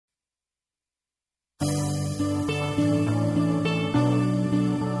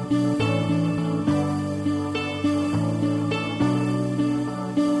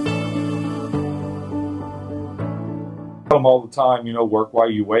them all the time, work while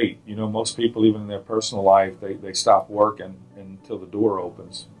you wait. Most people, even in their personal life, they stop working until the door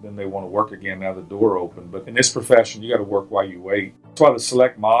opens. Then they want to work again now the door opened. But in this profession, you got to work while you wait. That's why the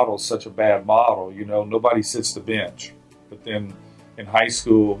select model is such a bad model. Nobody sits the bench. But then in high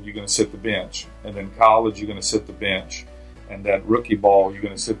school, you're going to sit the bench. And then college, you're going to sit the bench. And that rookie ball, you're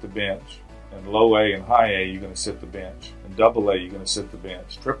going to sit the bench. And low A and high A, you're going to sit the bench. And double A, you're going to sit the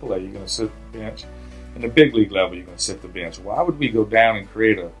bench. Triple A, you're going to sit the bench. And the big league level, you're going to sit the bench. Why would we go down and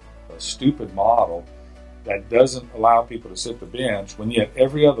create a stupid model that doesn't allow people to sit the bench when yet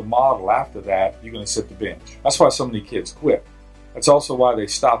every other model after that, you're going to sit the bench? That's why so many kids quit. That's also why they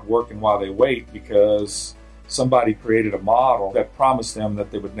stop working while they wait, because somebody created a model that promised them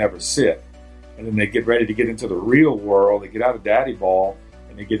that they would never sit. And then they get ready to get into the real world. They get out of daddy ball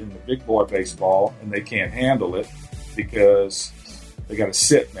and they get into big boy baseball, and they can't handle it because they got to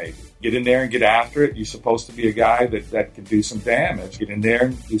sit maybe. Get in there and get after it. You're supposed to be a guy that can do some damage. Get in there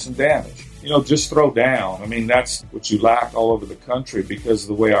and do some damage. Just throw down. I mean, that's what you lack all over the country because of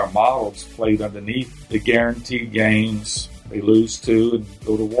the way our models played underneath the guaranteed games. They lose 2 and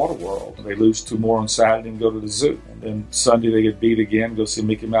go to Waterworld. They lose 2 more on Saturday and go to the zoo. And then Sunday they get beat again, go see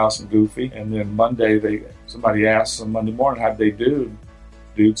Mickey Mouse and Goofy. And then Monday, somebody asks them Monday morning, how'd they do?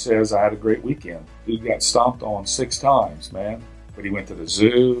 Dude says, I had a great weekend. Dude got stomped on 6 times, man. But he went to the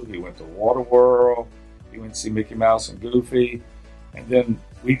zoo, he went to Waterworld, he went to see Mickey Mouse and Goofy, and then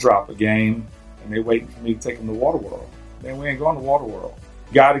we drop a game, and they're waiting for me to take them to Waterworld. Man, we ain't going to Waterworld.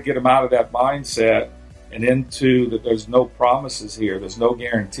 Got to get them out of that mindset and into that there's no promises here, there's no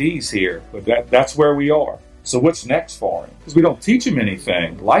guarantees here, but that's where we are. So what's next for him? Because we don't teach him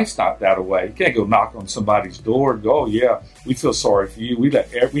anything. Life's not that way. You can't go knock on somebody's door and go, oh, yeah, we feel sorry for you.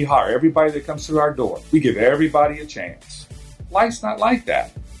 We hire everybody that comes through our door. We give everybody a chance. Life's not like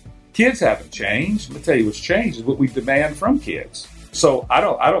that. Kids haven't changed. Let me tell you what's changed is what we demand from kids. So I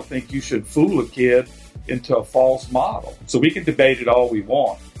don't think you should fool a kid into a false model. So we can debate it all we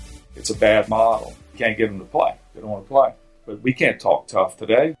want. It's a bad model. You can't get them to play. They don't want to play. But we can't talk tough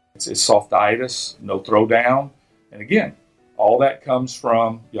today. It's softitis, no throw down. And again, all that comes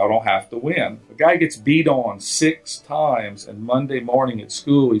from y'all don't have to win. A guy gets beat on 6 times and Monday morning at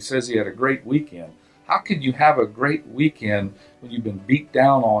school he says he had a great weekend. How can you have a great weekend when you've been beat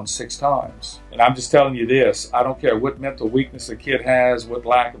down on 6 times? And I'm just telling you this, I don't care what mental weakness a kid has, what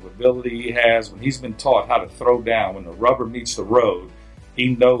lack of ability he has, when he's been taught how to throw down, when the rubber meets the road,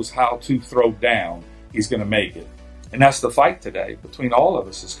 he knows how to throw down, he's going to make it. And that's the fight today between all of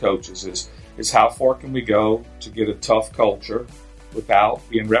us as coaches is how far can we go to get a tough culture without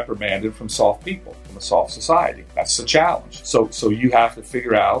being reprimanded from soft people, from a soft society. That's the challenge. So you have to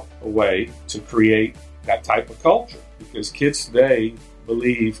figure out a way to create that type of culture because kids today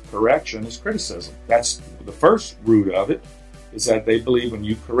believe correction is criticism. That's the first root of it, is that they believe when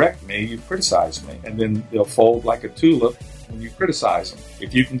you correct me, you criticize me. And then they'll fold like a tulip when you criticize them.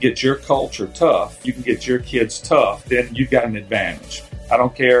 If you can get your culture tough, you can get your kids tough, then you've got an advantage. I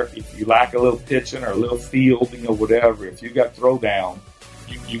don't care if you lack a little pitching or a little fielding or whatever. If you got throw down,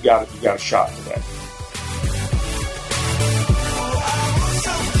 you got a shot today.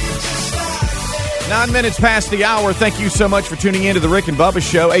 Nine minutes past the hour. Thank you so much for tuning in to the Rick and Bubba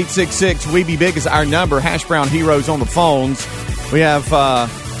Show. 866-WE-BE-BIG is our number. Hash Brown Heroes on the phones. We have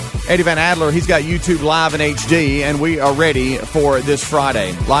Eddie Van Adler. He's got YouTube Live in HD, and we are ready for this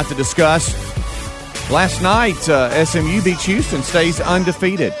Friday. A lot to discuss. Last night, SMU beats Houston, stays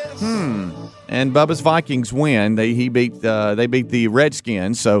undefeated. And Bubba's Vikings win. They beat the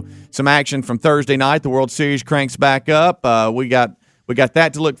Redskins. So some action from Thursday night. The World Series cranks back up. We got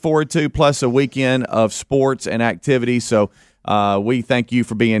that to look forward to, plus a weekend of sports and activities. So we thank you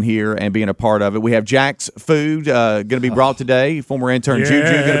for being here and being a part of it. We have Jack's Food going to be brought today. Former intern Juju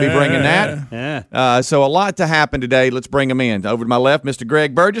going to be bringing that. So a lot to happen today. Let's bring them in. Over to my left, Mr.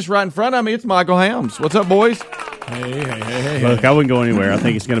 Greg Burgess. Right in front of me, it's Michael Helms. What's up, boys? Hey. Look, I wouldn't go anywhere. I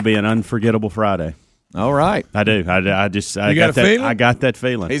think it's going to be an unforgettable Friday. All right. I do. I got that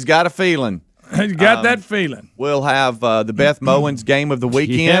feeling. He's got a feeling. You got that feeling. We'll have the Beth Mowens game of the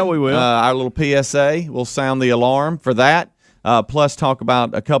weekend. Yeah, we will. Our little PSA. We'll sound the alarm for that. Plus talk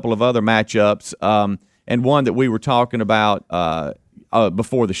about a couple of other matchups. And one that we were talking about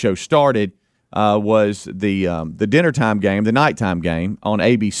before the show started was the dinner time game, the nighttime game on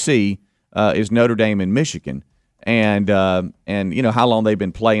ABC is Notre Dame and Michigan. And you know how long they've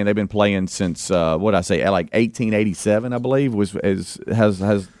been playing. They've been playing since like 1887, I believe.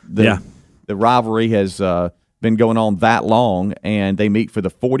 The rivalry has been going on that long, and they meet for the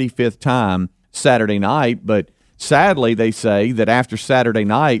 45th time Saturday night. But sadly, they say that after Saturday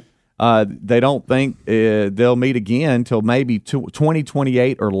night, they don't think they'll meet again until maybe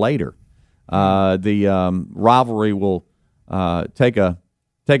 2028 or later. The rivalry will take a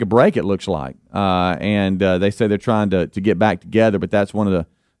break, it looks like, and they say they're trying to get back together, but that's one of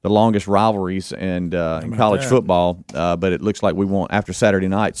the longest rivalries in college football. But it looks like we won't, after Saturday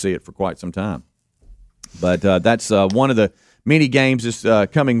night, see it for quite some time. But that's one of the many games this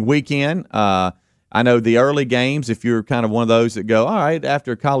coming weekend. I know the early games, if you're kind of one of those that go, all right,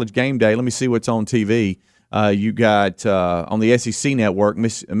 after college game day, let me see what's on TV. You got on the SEC network,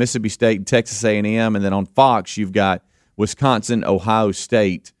 Mississippi State and Texas A&M, and then on Fox you've got Wisconsin, Ohio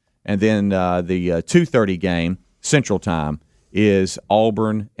State, and then the 2:30 game, Central Time, is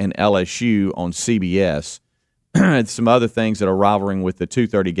Auburn and LSU on CBS. Some other things that are rivaling with the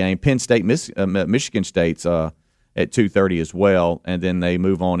 2:30 game, Penn State, Michigan State's at 2:30 as well, and then they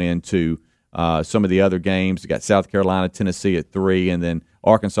move on into some of the other games. You got South Carolina, Tennessee at 3, and then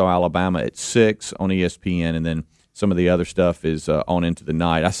Arkansas, Alabama at 6 on ESPN, and then some of the other stuff is on into the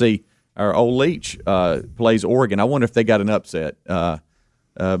night. I see our old Leach plays Oregon. I wonder if they got an upset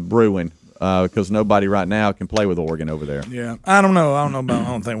brewing because nobody right now can play with Oregon over there. Yeah, I don't know. I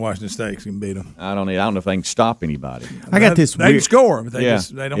don't think Washington State can beat them. I don't know if they can stop anybody. I got this. They can score, but they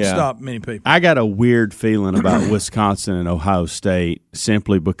don't stop many people. I got a weird feeling about Wisconsin and Ohio State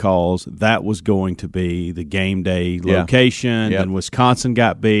simply because that was going to be the game day location. And Wisconsin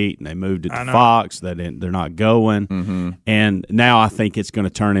got beat, and they moved it to Fox. They're not going, and now I think it's going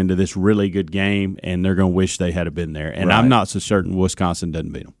to turn into this really good game, and they're going to wish they had been there. And I'm not so certain Wisconsin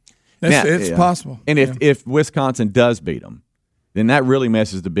doesn't beat them. It's possible. And if Wisconsin does beat them, then that really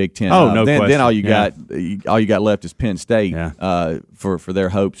messes the Big Ten up. No question. Then all you got left is Penn State for their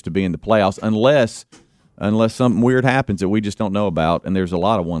hopes to be in the playoffs, unless something weird happens that we just don't know about. And there's a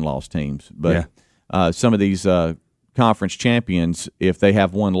lot of one-loss teams, but some of these conference champions, if they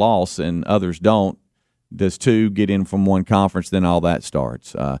have one loss and others don't, does two get in from one conference? Then all that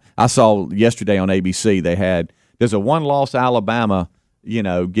starts. I saw yesterday on ABC there's a one-loss Alabama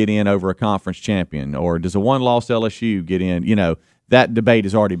get in over a conference champion, or does a one-loss LSU get in? That debate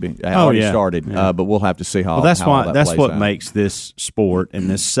has already started, but we'll have to see how. Well, that's what out. Makes this sport and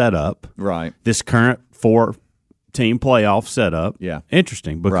this setup, right? This current 4-team playoff setup,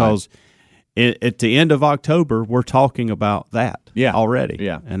 interesting because at the end of October we're talking about that, already,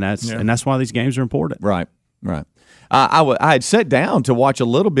 and that's why these games are important, right? I had sat down to watch a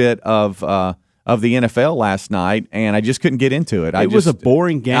little bit of the NFL last night, and I just couldn't get into it. It was a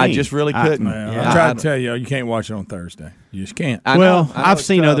boring game. I just really couldn't. I tried to tell you can't watch it on Thursday. You just can't. I've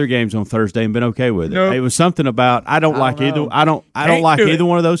seen other games on Thursday and been okay with it. Nope. It was something about I don't like either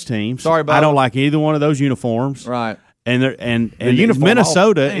one of those teams. Sorry, Bob. I don't like either one of those uniforms. Right. And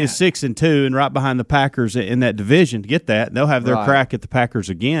Minnesota is 6-2 and right behind the Packers in that division. To get that, they'll have their crack at the Packers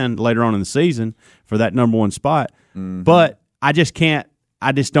again later on in the season for that number one spot. Mm-hmm. But I just can't.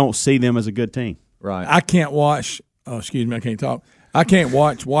 I just don't see them as a good team. Right. I can't watch. Oh, excuse me. I can't talk. I can't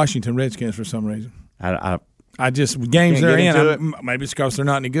watch Washington Redskins for some reason. I just games they're in. Maybe it's because they're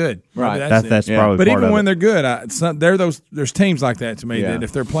not any good. Right. That's probably. But part even of when they're good, there's teams like that to me that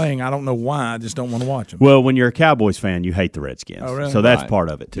if they're playing, I don't know why. I just don't want to watch them. Well, when you're a Cowboys fan, you hate the Redskins. Oh, really? So that's part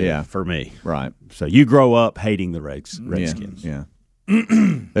of it too. For me. Right. So you grow up hating the Redskins. Yeah.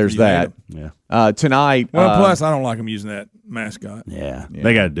 There's that. Yeah. Tonight. Well, plus I don't like them using that mascot. Yeah.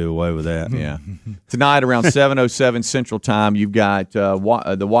 They got to do away with that. Yeah. Tonight around 7:07 Central Time, you've got the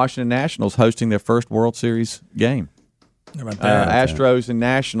Washington Nationals hosting their first World Series game. How about that? Astros and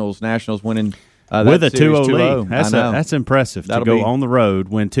Nationals. Nationals winning with a 2-0 lead. That's That's impressive to go on the road,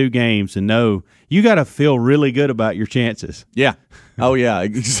 win 2 games, and know you got to feel really good about your chances. Yeah. Oh yeah,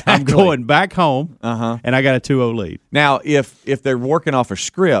 exactly. I'm going back home, and I got a 2-0 lead. Now, if they're working off a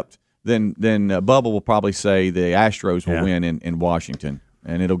script, then Bubba will probably say the Astros will win in Washington,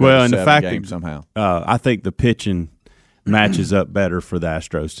 and it'll go to 7 games somehow. I think the pitching matches up better for the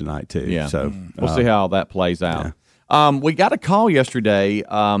Astros tonight too. Yeah. So we'll see how that plays out. Yeah. We got a call yesterday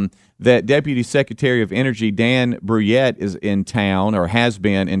that Deputy Secretary of Energy Dan Bruyette is in town, or has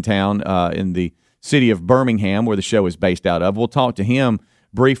been in town in the city of Birmingham, where the show is based out of. We'll talk to him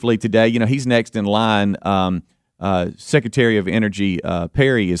briefly today. He's next in line. Secretary of Energy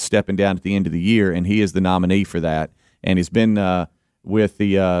Perry is stepping down at the end of the year, and he is the nominee for that, and has been with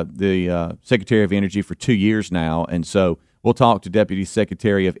the Secretary of Energy for 2 years now. And so we'll talk to Deputy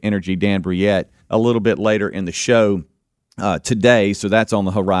Secretary of Energy Dan Bruyette a little bit later in the show today. So that's on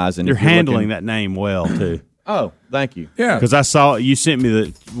the horizon. You're handling that name well too. Oh, thank you. Yeah, because I saw you sent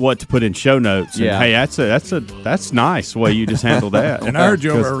me what to put in show notes. And, hey, that's nice the way you just handled that. And I heard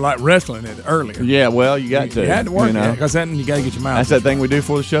you were like wrestling it earlier. Yeah, well, you got to. You had to work because then you got to get your mouth. That's that thing we do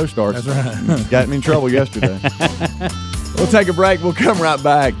before the show starts. That's right. Got me in trouble yesterday. We'll take a break. We'll come right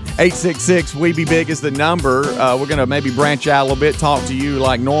back. 866 We Be Big is the number. We're going to maybe branch out a little bit, talk to you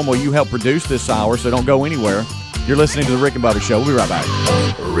like normal. You help produce this hour, so don't go anywhere. You're listening to the Rick and Bubba Show. We'll be right back.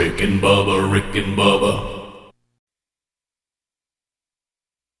 Rick and Bubba, Rick and Bubba.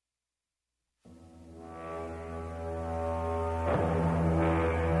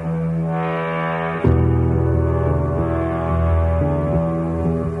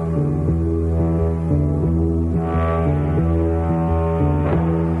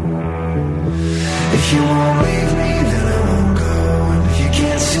 If you won't leave me, then I won't go. And if you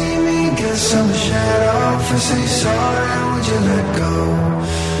can't see me, guess I'm a shadow. If I say sorry, would you let go?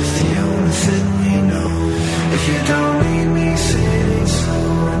 It's the only thing we know. If you don't need me, say it ain't so.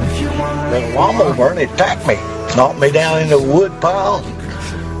 And if you won't leave me, over and attacked me, knocked me down in the wood pile,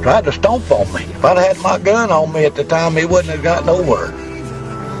 tried to stomp on me. If I'd had my gun on me at the time, he wouldn't have gotten over.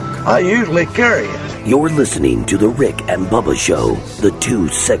 I usually carry it. You're listening to The Rick and Bubba Show, the two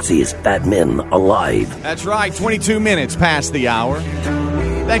sexiest fat men alive. That's right, 22 minutes past the hour.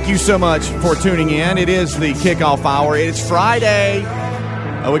 Thank you so much for tuning in. It is the kickoff hour. It's Friday.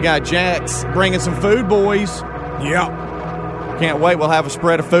 We got Jack's bringing some food, boys. Yeah. Can't wait. We'll have a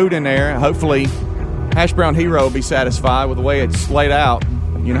spread of food in there. Hopefully, Hash Brown Hero will be satisfied with the way it's laid out.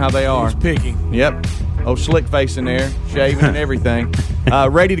 You know how they are. He's picky. Yep. Oh, slick face in there, shaving and everything.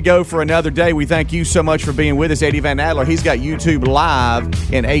 Ready to go for another day. We thank you so much for being with us. Eddie Van Adler, he's got YouTube live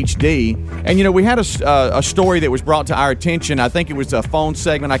in HD. And, you know, we had a story that was brought to our attention. I think it was a phone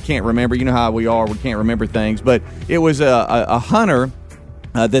segment. I can't remember. You know how we are. We can't remember things. But it was a hunter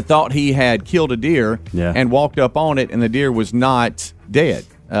that thought he had killed a deer and walked up on it, and the deer was not dead.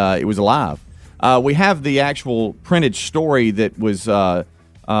 It was alive. We have the actual printed story that was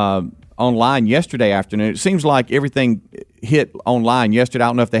online yesterday afternoon. It seems like everything hit online yesterday. I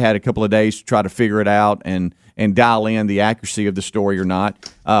don't know if they had a couple of days to try to figure it out and dial in the accuracy of the story or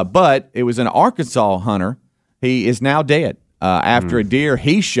not. But it was an Arkansas hunter. He is now dead after a deer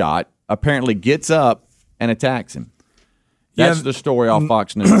he shot apparently gets up and attacks him. That's the story off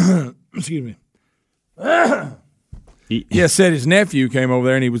Fox News. Excuse me. Said his nephew came over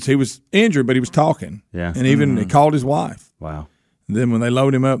there and he was injured, but he was talking. Yeah, and even he called his wife. Wow. Then when they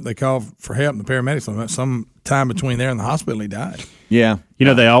load him up, they call for help, and the paramedics. Some time between there and the hospital, he died. Yeah, you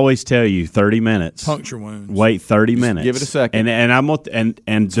know they always tell you 30 minutes. Puncture wounds. Wait 30 minutes. Give it a second.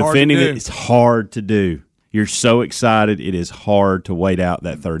 And defending it is hard to do. You're so excited. It is hard to wait out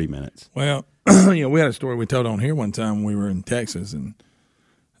that 30 minutes. Well, we had a story we told on here one time when we were in Texas, and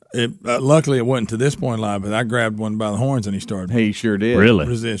luckily it wasn't to this point live, but I grabbed one by the horns and he started. He sure did. Really?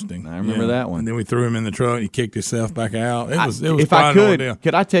 Resisting. I remember that one. And then we threw him in the truck. He kicked himself back out. It was if quite I an ordeal.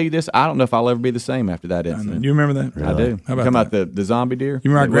 could I tell you this? I don't know if I'll ever be the same after that incident. Do you remember that? I do. How about the zombie deer?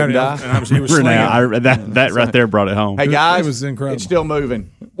 You remember I grabbed him and he was slinging. That right there brought it home. Hey, guys, it was incredible. It's still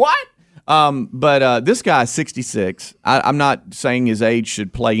moving. What? But this guy's 66. I'm not saying his age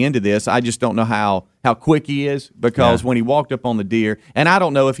should play into this. I just don't know how quick he is because when he walked up on the deer, and I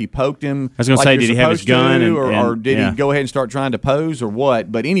don't know if he poked him. I was going to say, did he have his gun? Or did he go ahead and start trying to pose or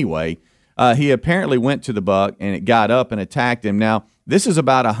what? But anyway, he apparently went to the buck, and it got up and attacked him. Now, this is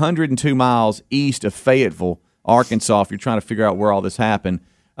about 102 miles east of Fayetteville, Arkansas, if you're trying to figure out where all this happened.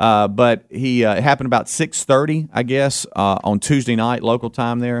 But it happened about 6:30, I guess, on Tuesday night, local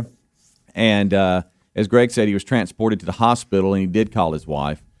time there. And as Greg said, he was transported to the hospital, and he did call his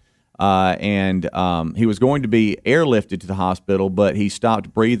wife. And he was going to be airlifted to the hospital, but he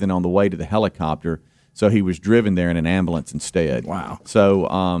stopped breathing on the way to the helicopter, so he was driven there in an ambulance instead. Wow.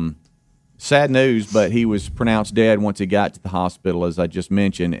 So sad news, but he was pronounced dead once he got to the hospital, as I just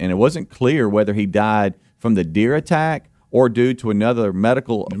mentioned. And it wasn't clear whether he died from the deer attack or due to another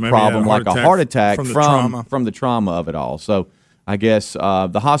medical problem like a heart attack from the trauma of it all. So I guess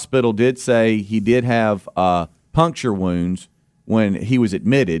the hospital did say he did have puncture wounds when he was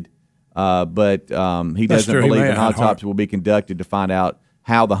admitted, but he doesn't believe an autopsy will be conducted to find out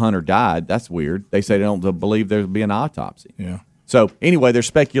how the hunter died. That's weird. They say they don't believe there will be an autopsy. Yeah. So anyway, there's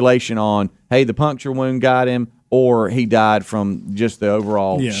speculation on, hey, the puncture wound got him, or he died from just the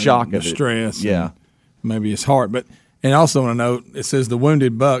overall shock of it. Stress. Yeah. Maybe his heart. And also on a note, it says the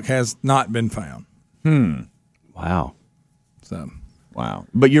wounded buck has not been found. Wow. Wow.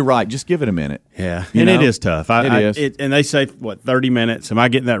 But you're right. Just give it a minute. Yeah. And it is tough. It is. And they say, 30 minutes? Am I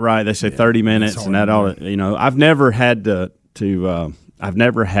getting that right? They say 30 minutes, and that all. I've never had to I've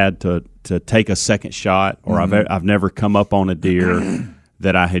never had to take a second shot, or I've never come up on a deer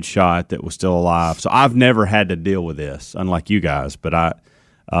that I had shot that was still alive. So I've never had to deal with this, unlike you guys. But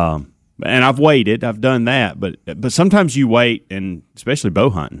and I've waited. I've done that. But sometimes you wait, and especially bow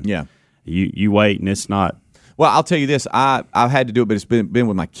hunting. Yeah, you wait, and it's not. Well, I'll tell you this. I've had to do it, but it's been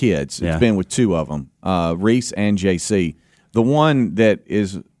with my kids. It's been with two of them, Reese and JC. The one that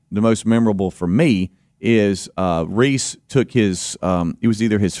is the most memorable for me is Reese took his it was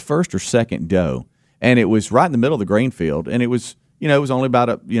either his first or second doe, and it was right in the middle of the grain field, and it was only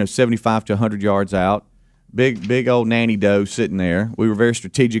about 75 to 100 yards out. Big old nanny doe sitting there. We were very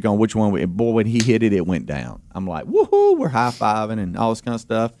strategic on which one. Boy, when he hit it, it went down. I'm like, woohoo! We're high fiving and all this kind of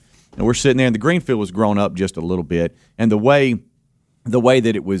stuff. And we're sitting there, and the green field was grown up just a little bit. And the way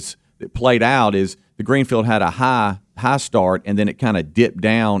that it played out is the green field had a high start, and then it kind of dipped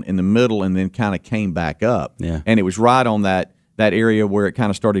down in the middle, and then kind of came back up. Yeah. And it was right on that area where it kind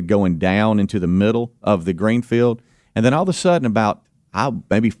of started going down into the middle of the green field. And then all of a sudden, about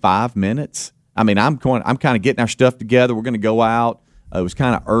maybe 5 minutes. I mean, I'm kind of getting our stuff together. We're going to go out. It was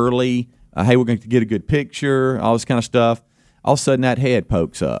kind of early. Hey, we're going to get a good picture. All this kind of stuff. All of a sudden, that head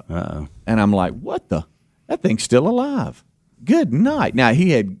pokes up. Uh-oh. And I'm like, what the? That thing's still alive. Good night. Now, he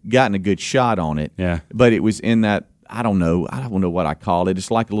had gotten a good shot on it. Yeah. But it was in that, I don't know what I call it.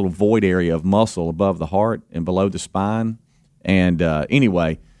 It's like a little void area of muscle above the heart and below the spine. And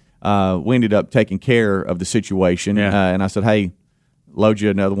anyway, we ended up taking care of the situation. Yeah. And I said, hey, load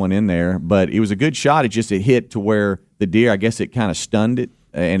you another one in there. But it was a good shot. It hit to where the deer, I guess it kind of stunned it,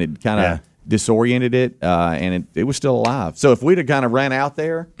 and it kind of disoriented it, and it was still alive. So if we'd have kind of ran out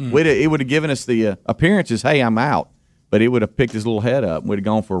there, it would have given us the appearances, hey, I'm out. But it would have picked his little head up and we'd have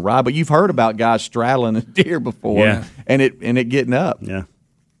gone for a ride. But you've heard about guys straddling a deer before and it getting up. Yeah.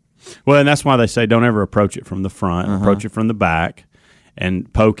 Well, and that's why they say don't ever approach it from the front. Approach it from the back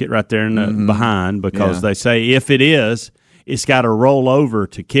and poke it right there in the behind, because they say if it's got to roll over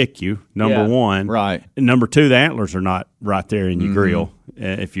to kick you, number one. Right. And number two, the antlers are not right there in your grill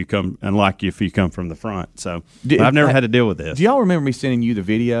if you come from the front. So I've never had to deal with this. Do y'all remember me sending you the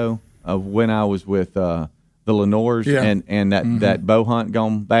video of when I was with the Lenores and that bow hunt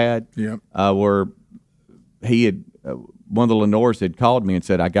gone bad? Yeah. Where he had one of the Lenores had called me and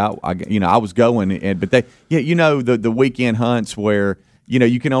said I was going, but they the weekend hunts where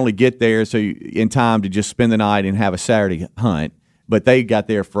you can only get there in time to just spend the night and have a Saturday hunt. But they got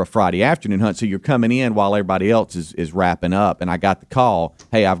there for a Friday afternoon hunt, so you're coming in while everybody else is wrapping up. And I got the call,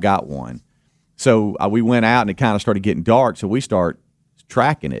 hey, I've got one. So we went out, and it kind of started getting dark, so we start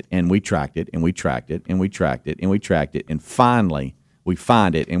tracking it, and we tracked it, and we tracked it, and we tracked it, and we tracked it, and finally we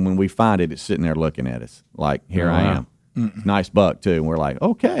find it. And when we find it, it's sitting there looking at us like, here I am. Nice buck, too. And we're like,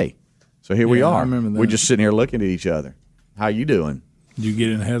 okay. So here we are. I remember that. We're just sitting here looking at each other. How you doing? Did you get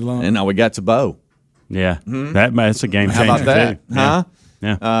in a headlock? And now we got to bow. Yeah, that's a game changer. How about that? Too. Huh?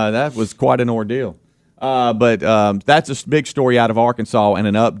 Yeah. That was quite an ordeal. But that's a big story out of Arkansas, and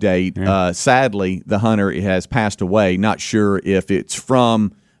an update. Yeah. Sadly, the hunter has passed away. Not sure if it's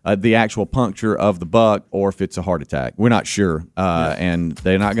from the actual puncture of the buck or if it's a heart attack. We're not sure. And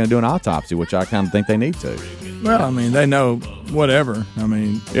they're not going to do an autopsy, which I kind of think they need to. Well, I mean, they know whatever. I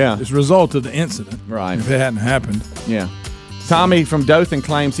mean, it's a result of the incident. Right. If it hadn't happened. Yeah. Tommy from Dothan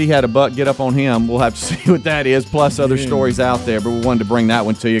claims he had a buck get up on him. We'll have to see what that is, plus other stories out there. But we wanted to bring that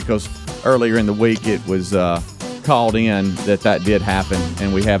one to you because earlier in the week it was called in that did happen,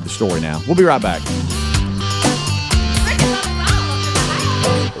 and we have the story now. We'll be right back.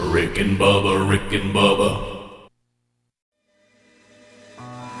 Rick and Bubba, Rick and Bubba.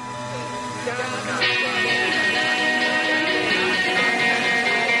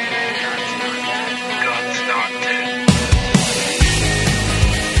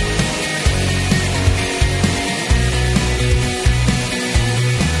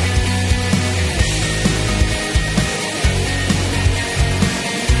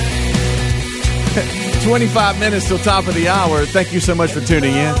 It's 25 minutes till top of the hour. Thank you so much for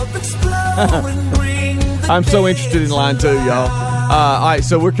tuning in. I'm so interested in line 2, y'all. All right,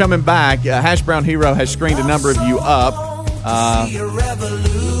 so we're coming back. Hash Brown Hero has screened a number of you up.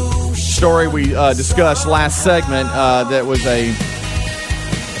 Story we discussed last segment. That was a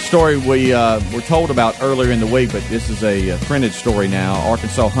story we were told about earlier in the week, but this is a printed story now.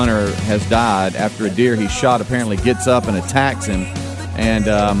 Arkansas hunter has died after a deer he shot apparently gets up and attacks him. And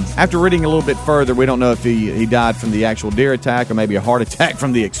after reading a little bit further, we don't know if he died from the actual deer attack or maybe a heart attack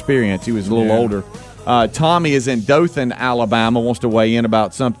from the experience. He was a little older. Tommy is in Dothan, Alabama, wants to weigh in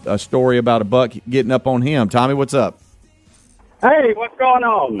about a story about a buck getting up on him. Tommy, what's up? Hey, what's going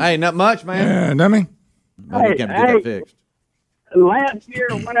on? Hey, not much, man. Yeah, dummy. We can get that fixed. last year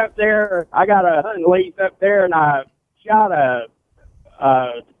I went up there. I got a hunting lease up there, and I shot a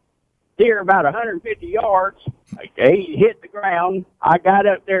deer about 150 yards. He hit the ground. I got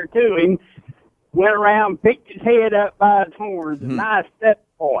up there to him, went around, picked his head up by his horns, a nice step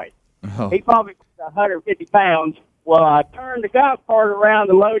point. Oh. He probably was 150 pounds. Well, I turned the golf cart around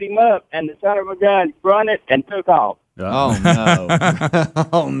to load him up, and the son of a gun spun it and took off. Oh, no.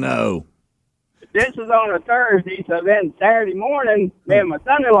 Oh, no. This was on a Thursday, so then Saturday morning, me and my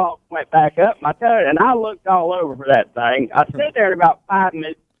son-in-law went back up, and I looked all over for that thing. I stood there in about 5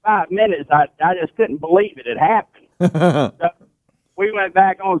 minutes. I just couldn't believe it had happened. So we went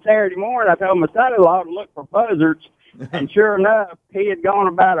back on Saturday morning. I told my son-in-law to look for buzzards, and sure enough, he had gone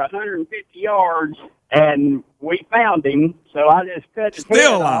about 150 yards, and we found him. So I just cut his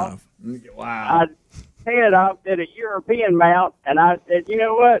head off. Wow. Head off at a European mount, and I said, you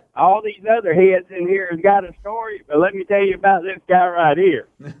know what? All these other heads in here has got a story, but let me tell you about this guy right here.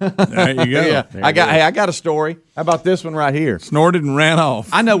 There you go. Yeah. I got a story. How about this one right here? Snorted and ran off.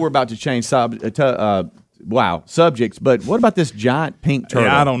 I know we're about to change subjects, but what about this giant pink turtle?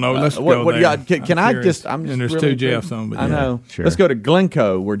 Yeah, I don't know. Let's go there. Can I just? I'm just. And there's really two Jeffs on, but I know. Sure. Let's go to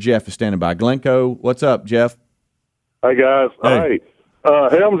Glencoe, where Jeff is standing by. Glencoe, what's up, Jeff? Hey guys. Hey.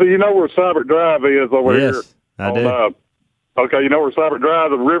 Helmsy, you know where Cybert Drive is over here? Yes, I do. Okay, you know where Cybert Drive,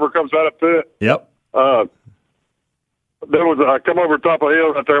 the river comes right up to it? Yep. I come over the top of the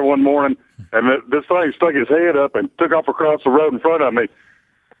hill right there one morning, and this thing stuck his head up and took off across the road in front of me.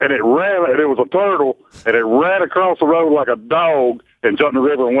 And it ran, and it was a turtle, and it ran across the road like a dog and jumped in the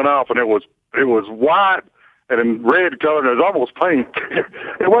river and went off, and it was white and in red color, and it was almost pink.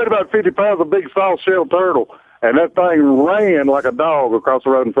 It weighed about 50 pounds, a big soft-shelled turtle. And that thing ran like a dog across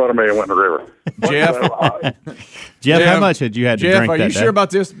the road in front of me and went in the river. Jeff, how much had you had to drink that day? Jeff, are you sure about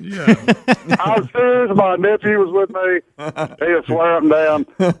this? Yeah. I was serious. My nephew was with me. He'll swear up and down.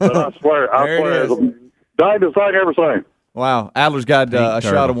 But I swear it's the dangest thing I ever seen. Wow. Adler's got a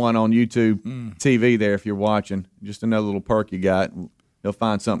shot of one on YouTube TV there if you're watching. Just another little perk you got. He'll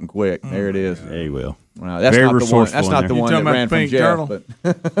find something quick. There it is. There you will. Wow, that's Very not the one. That's not the one that ran from Jeff.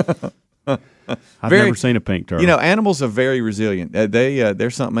 I've never seen a pink turtle. You know, animals are very resilient. They're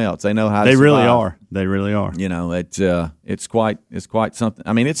something else. They know how to survive. They really are. You know, it's quite something.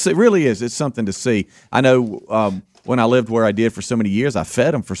 I mean, it really is. It's something to see. I know when I lived where I did for so many years, I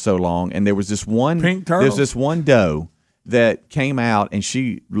fed them for so long, and there was this one pink turtle. There's this one doe that came out, and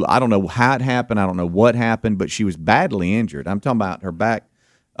I don't know how it happened. I don't know what happened, but she was badly injured. I'm talking about her back,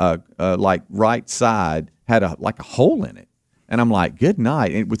 like right side had a hole in it. And I'm like, good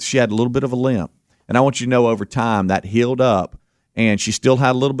night. She had a little bit of a limp. And I want you to know over time that healed up, and she still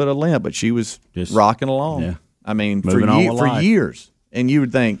had a little bit of limp, but she was just rocking along. Yeah. I mean, for years. And you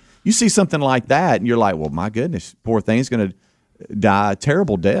would think, you see something like that, and you're like, well, my goodness, poor thing's going to die a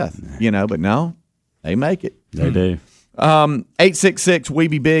terrible death. You know, but no, they make it. They do.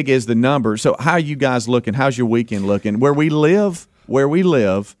 866-WE-BE-BIG is the number. So how are you guys looking? How's your weekend looking? Where we live,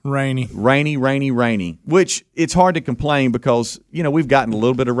 rainy, which it's hard to complain because, you know, we've gotten a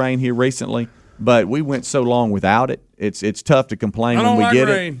little bit of rain here recently, but we went so long without it. It's tough to complain when we get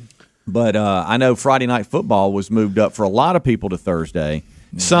it. But I know Friday night football was moved up for a lot of people to Thursday.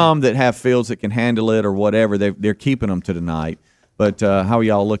 Yeah. Some that have fields that can handle it or whatever, they're keeping them to tonight. But how are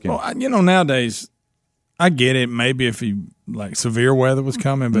y'all looking? Well, you know, nowadays, I get it. Maybe if severe weather was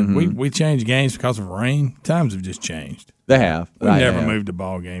coming, but we changed games because of rain. Times have just changed. They have. We never moved a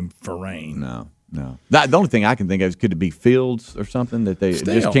ball game for rain. No. The only thing I can think of is could it be fields or something that they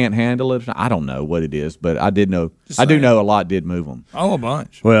just can't handle it? I don't know what it is, but I did know. I do know a lot did move them. Oh, a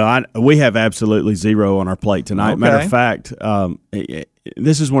bunch. Well, we have absolutely zero on our plate tonight. Okay. Matter of fact,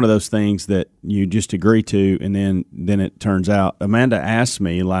 this is one of those things that you just agree to, and then it turns out. Amanda asked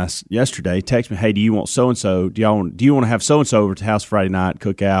me yesterday, text me, hey, do you want so and so? Do you want to have so and so over to the house Friday night,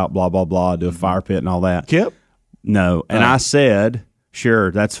 cook out, blah blah blah, do a fire pit and all that? Kip? No, and I said, sure,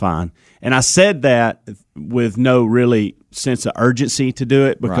 that's fine. And I said that with no really sense of urgency to do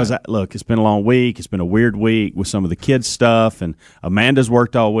it because, look, it's been a long week. It's been a weird week with some of the kids' stuff, and Amanda's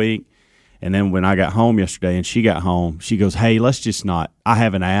worked all week. And then when I got home yesterday and she got home, she goes, hey, let's just not – I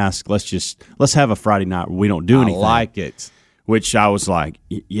haven't asked. Let's have a Friday night where we don't do anything. I like it. Which I was like,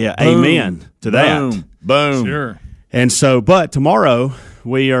 yeah, boom, amen to that. Boom. Sure. And so, but tomorrow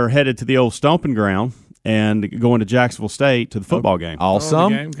we are headed to the old stomping ground and going to Jacksonville State to the football game.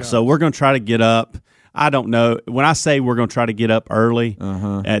 Awesome. So we're going to try to get up. I don't know. When I say we're going to try to get up early,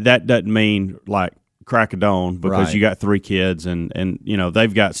 that doesn't mean like crack of dawn because you got 3 kids and you know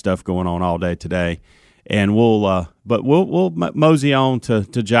they've got stuff going on all day today. And we'll mosey on to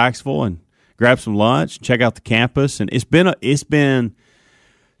Jacksonville and grab some lunch, check out the campus. And it's been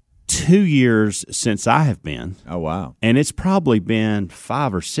 2 years since I have been. Oh, wow. And it's probably been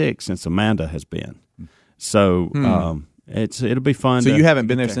 5 or 6 since Amanda has been. So it'll be fun. So you haven't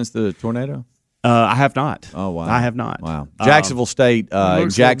been there since the tornado? I have not. Oh, wow. I have not. Wow. Jacksonville State,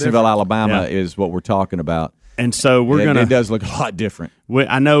 Jacksonville, Alabama is what we're talking about. And so it does look a lot different.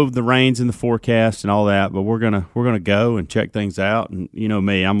 I know the rain's in the forecast and all that, but we're gonna go and check things out. And you know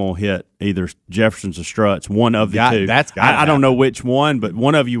me, I'm gonna hit either Jefferson's or Struts, one of the two. I don't know which one, but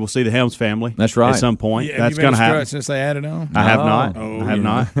one of you will see the Helms family. That's right. At some point. Yeah, that's going to happen. since they added on. I have not. I have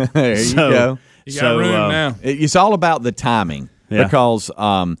not. There you go. You got room now. It's all about the timing because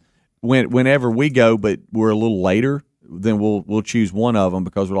whenever we go, but we're a little later, then we'll choose one of them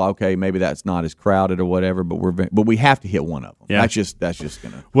because we're like, okay, maybe that's not as crowded or whatever, but we have to hit one of them. Yeah. That's just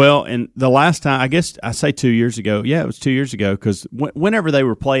gonna. Well, and the last time, I guess I say 2 years ago. Yeah, it was 2 years ago because whenever they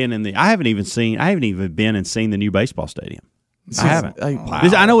were playing I haven't even been and seen the new baseball stadium. I haven't. Wow.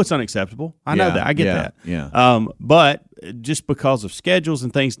 I know it's unacceptable. I know that. I get that. Yeah. But just because of schedules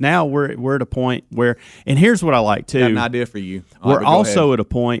and things, now we're at a point where, and here's what I like too. I have an idea for you. We're also at a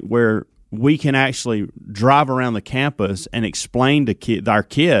point where we can actually drive around the campus and explain to our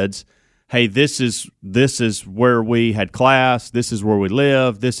kids, hey, this is where we had class, this is where we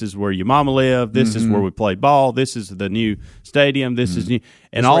live, this is where your mama lived, this is where we played ball, this is the new stadium, this is new,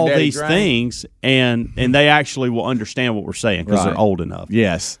 and all these things, and they actually will understand what we're saying because they're old enough.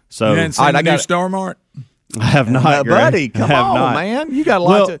 Yes. So you hadn't seen the new Star Mart? I have not, buddy. Come on, man. You got a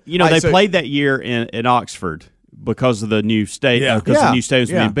lot to. You know, they played that year in Oxford because of the new stadium, the new stadium's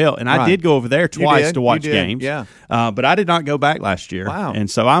being built. And I did go over there twice to watch games. Yeah. But I did not go back last year. Wow. And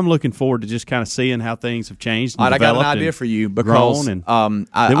so I'm looking forward to just kind of seeing how things have changed. And I got an idea for you because then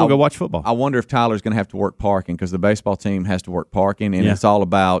we'll go watch football. I wonder if Tyler's going to have to work parking because the baseball team has to work parking, and it's all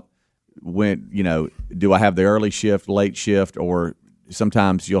about when, do I have the early shift, late shift, or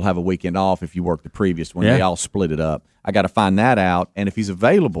sometimes you'll have a weekend off if you work the previous one. They all split it up. I got to find that out, and if he's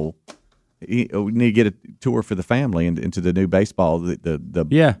available, we need to get a tour for the family into the new baseball,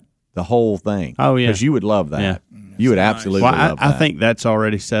 the whole thing. Oh yeah, because you would love that. Yeah. You would absolutely love that. I think that's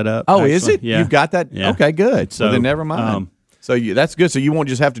already set up. Oh, actually. Is it? Yeah. You've got that? Yeah. Okay, good. So then never mind. So that's good. So you won't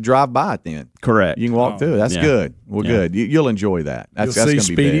just have to drive by it then. Correct. You can walk through. That's good. Well, good. You'll enjoy that. That's You'll see gonna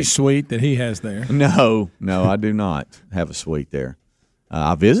be Speedy's big. suite that he has there. No, I do not have a suite there.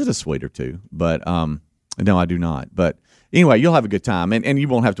 I visit a suite or two, but no, I do not. But anyway, you'll have a good time, and you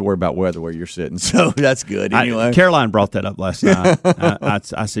won't have to worry about weather where you're sitting. So that's good. Anyway, Caroline brought that up last night. I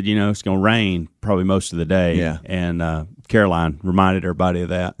said, it's going to rain probably most of the day. Yeah. And Caroline reminded everybody of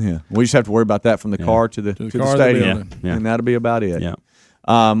that. Yeah. We just have to worry about that from the car to the stadium, and that'll be about it. Yeah.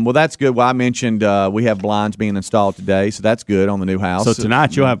 Well, that's good. Well, I mentioned we have blinds being installed today, so that's good on the new house. So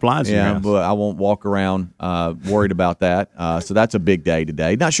tonight you'll have blinds in your house. But I won't walk around worried about that. So that's a big day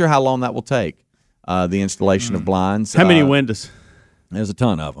today. Not sure how long that will take, the installation of blinds. How many windows? There's a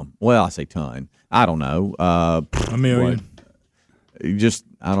ton of them. Well, I say ton. I don't know. A million.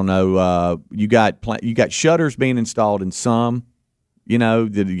 I don't know. You got shutters being installed in some.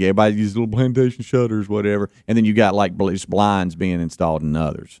 Everybody uses little plantation shutters, whatever, and then you got like blinds being installed in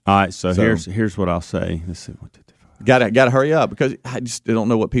others. All right, so here's what I'll say. Let's see. Got to hurry up because I just don't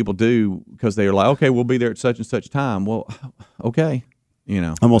know what people do because they're like, okay, we'll be there at such and such time. Well, okay,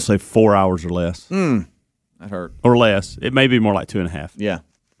 I'm gonna say 4 hours or less. That hurt. Or less. It may be more like 2.5. Yeah.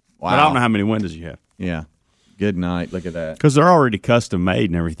 Wow. But I don't know how many windows you have. Yeah. Good night. Look at that. Because they're already custom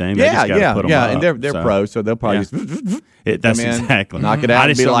made and everything. They just gotta put them up, and they're pros, so they'll probably just that's exactly knock it out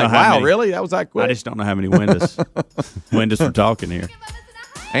and be like, wow, really? That was that quick? I just don't know how many windows we're talking here.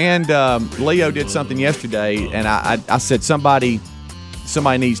 And Leo did something yesterday, and I said somebody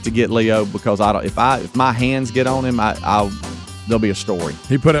needs to get Leo because if my hands get on him, there'll be a story.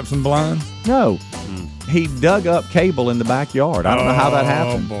 He put up some blinds? No. He dug up cable in the backyard. I don't know how that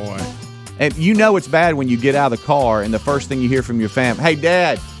happened. Oh, boy. And it's bad when you get out of the car and the first thing you hear from your family, hey,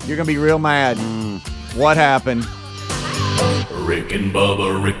 Dad, you're going to be real mad. What happened? Rick and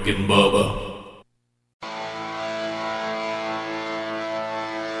Bubba, Rick and Bubba.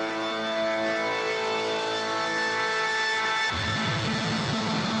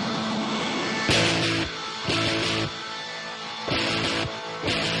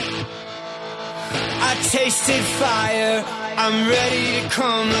 I tasted fire, I'm ready to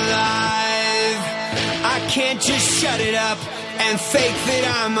come alive. I can't just shut it up and fake that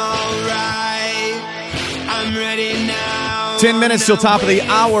I'm alright. I'm ready now. 10 minutes till top of the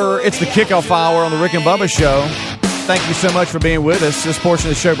hour. It's the Kickoff Hour on the Rick and Bubba Show. Thank you so much for being with us. This portion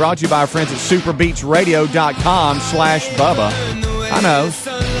of the show brought to you by our friends at superbeatsradio.com/Bubba. I know.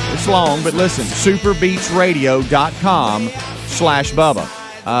 It's long, but listen,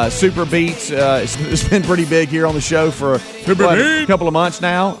 superbeatsradio.com/Bubba. Super Beats, it's been pretty big here on the show for a couple of months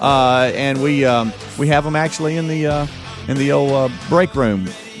now, and we have them actually in the old break room,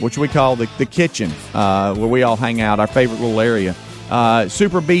 which we call the kitchen, where we all hang out, our favorite little area.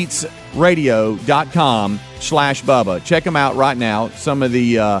 superbeatsradio.com/Bubba. Check them out right now. Some of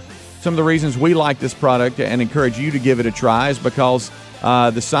the reasons we like this product and encourage you to give it a try is because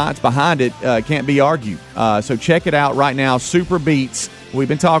the science behind it can't be argued. So check it out right now. Super Beats. We've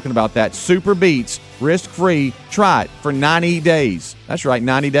been talking about that. Super Beats, risk-free. Try it for 90 days. That's right,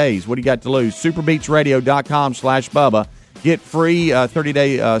 90 days. What do you got to lose? superbeatsradio.com/Bubba. Get free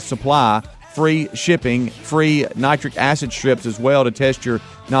 30-day supply, free shipping, free nitric acid strips as well to test your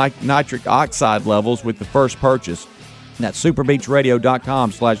nitric oxide levels with the first purchase. That's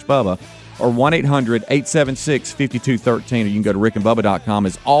superbeatsradio.com/Bubba or 1-800-876-5213. Or you can go to rickandbubba.com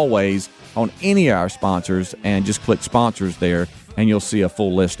as always on any of our sponsors and just click sponsors there, and you'll see a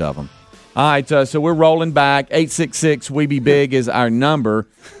full list of them. All right, so we're rolling back. 866-WE-BE-BIG is our number.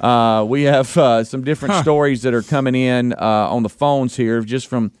 We have some different stories that are coming in on the phones here, just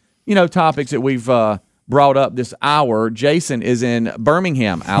from topics that we've brought up this hour. Jason is in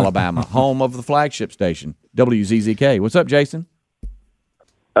Birmingham, Alabama, home of the flagship station, WZZK. What's up, Jason?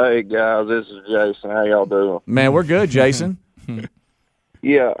 Hey, guys, this is Jason. How y'all doing? Man, we're good, Jason.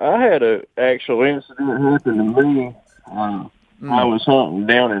 Yeah, I had an actual incident happen to me. I was hunting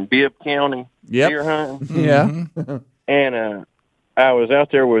down in Bibb County, deer hunting. Yeah. And I was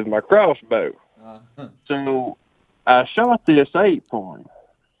out there with my crossbow. So I shot this 8-point,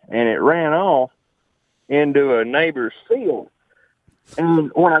 and it ran off into a neighbor's field.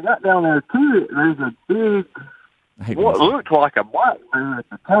 And when I got down there to it, there's a big, what looked like a black bear at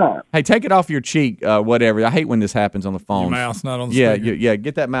the time. Hey, take it off your cheek, whatever. I hate when this happens on the phone. Your mouth's not on the speaker. speaker.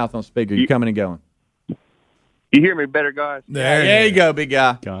 Get that mouth on speaker. You're coming and going. You hear me better, guys? There you go, big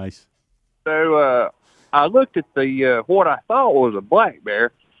guy. Guys. So I looked at the what I thought was a black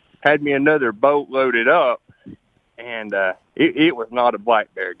bear, had me another boat loaded up, and it was not a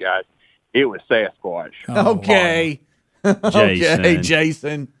black bear, guys. It was Sasquatch. Okay. Okay,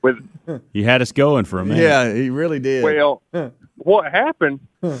 Jason. You had us going for a minute. Yeah, he really did. Well, what happened?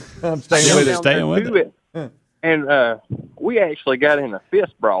 I'm staying with it. Staying with it. And we actually got in a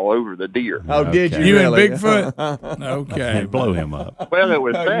fist brawl over the deer. Oh, did you? You really? and Bigfoot? Okay. Blow him up. Well, it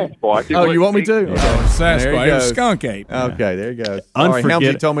was Sasquatch. You want me to? Yeah. Sasquatch. It was skunk ape. Okay, there you go. All right,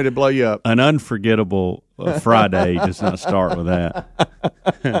 Helmsy told me to blow you up. An unforgettable Friday does not start with that.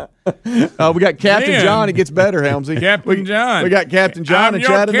 We got Captain John. It gets better, Helmsy. Captain John. We got Captain John in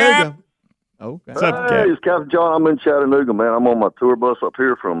Chattanooga. Okay. What's up, Cap? It's Captain John. I'm in Chattanooga, man. I'm on my tour bus up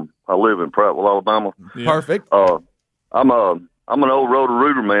here I live in Prattville, Alabama. Yeah. Perfect. I'm an old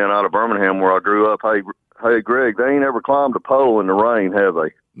Roto-Rooter man out of Birmingham where I grew up. Hey, Greg, they ain't ever climbed a pole in the rain, have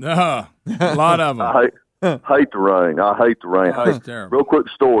they? No, a lot of them. I hate the rain. I hate the rain. Oh, that's terrible. Real quick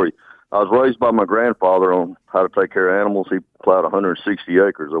story. I was raised by my grandfather on how to take care of animals. He plowed 160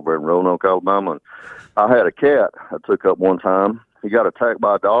 acres over in Roanoke, Alabama. And I had a cat I took up one time. He got attacked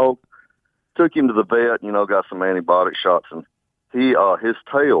by a dog. Took him to the vet, got some antibiotic shots, and his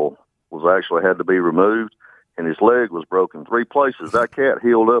tail was actually had to be removed, and his leg was broken 3 places. That cat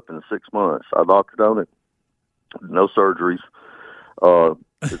healed up in 6 months. I doctored on it. No surgeries.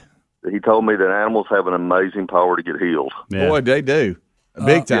 He told me that animals have an amazing power to get healed. Yeah. Boy, they do.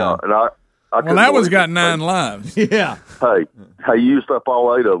 Big time. Yeah, and I well, that one's got 9 lives. Yeah. Hey, he used up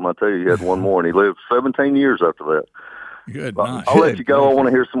all 8 of them. I tell you, he had one more, and he lived 17 years after that. Good night. I'll let you go. I want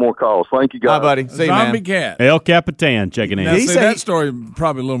to hear some more calls. Thank you, guys. Bye, buddy. See you, man. Zombie cat. El Capitan checking in. Now, that story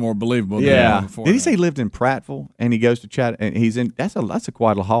probably a little more believable than the one before. Did he say he lived in Prattville and he goes to and he's in that's a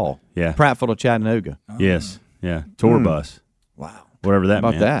quite a haul. Yeah. Prattville to Chattanooga. Oh. Yes. Yeah. Tour bus. Wow. Whatever that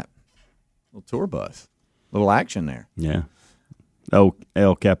meant. How about that? Little tour bus. Little action there. Yeah. Oh,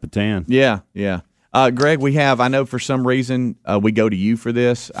 El Capitan. Yeah, yeah. Greg, I know for some reason we go to you for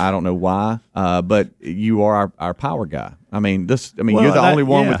this. I don't know why, but you are our power guy. You're the only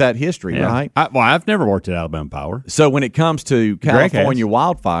one with that history, right? I've never worked at Alabama Power. So when it comes to California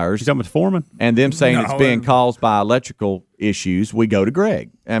wildfires, he's talking with foreman, and them saying it's being caused by electrical issues, we go to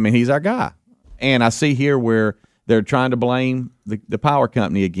Greg. He's our guy. And I see here where they're trying to blame the power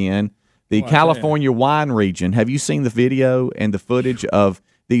company again. The California wine region. Have you seen the video and the footage of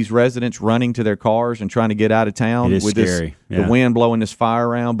these residents running to their cars and trying to get out of town with scary. The wind blowing this fire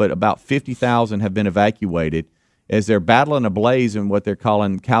around? But about 50,000 have been evacuated as they're battling a blaze in what they're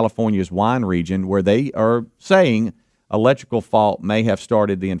calling California's wine region, where they are saying electrical fault may have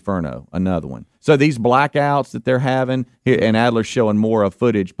started the inferno, another one. So these blackouts that they're having, and Adler's showing more of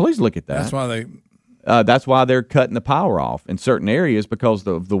footage. Please look at that. That's why they're cutting the power off in certain areas because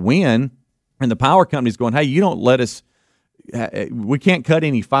of the wind, and the power company's going, hey, you don't let us – we can't cut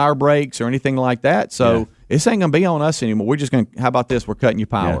any fire breaks or anything like that, so this ain't going to be on us anymore. We're just going to – how about this? We're cutting your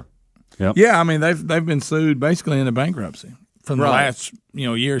power. Yeah, I mean, they've been sued basically into bankruptcy from the last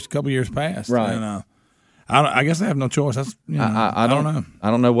couple years past. Right. And, I guess they have no choice. That's, I don't know. I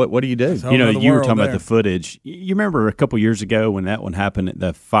don't know. What do you do? You were talking about the footage. You remember a couple years ago when that one happened,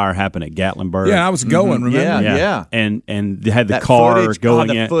 the fire happened at Gatlinburg? Yeah, I was going, remember? Yeah. And they had the car footage, going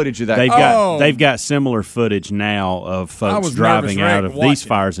the in. footage of that. They've got similar footage now of folks driving out of these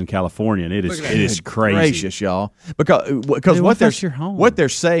fires in California, and it is crazy. Gracious, y'all. Because what they're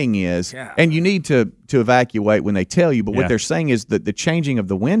saying is, and you need to evacuate when they tell you, but what they're saying is that the changing of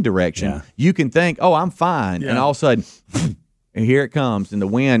the wind direction, you can think, oh, I'm fine. And all of a sudden, and here it comes, and the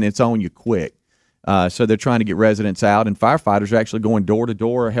wind, it's on you quick. So they're trying to get residents out, and firefighters are actually going door to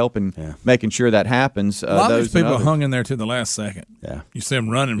door, helping, making sure that happens. A lot of these people hung in there to the last second. Yeah, you see them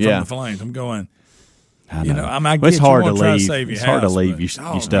running from the flames. I'm going. It's hard to leave. It's hard to leave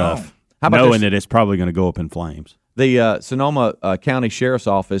your stuff, knowing that it's probably going to go up in flames. The Sonoma County Sheriff's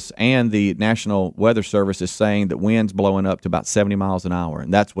Office and the National Weather Service is saying that winds blowing up to about 70 miles an hour,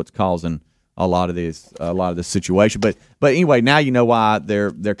 and that's what's causing a lot of this situation. But anyway, now you know why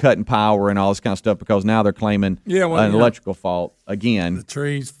they're cutting power and all this kind of stuff, because now they're claiming an electrical fault again. The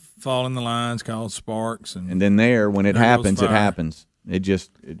trees fall in the lines, cause sparks, and then when it happens, it happens. It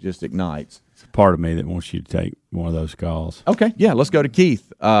just ignites. It's a part of me that wants you to take one of those calls. Okay, yeah, let's go to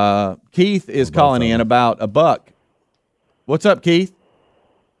Keith. Keith is calling in about a buck. What's up, Keith?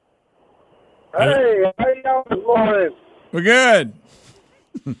 Hey, how you doing this morning? We're good.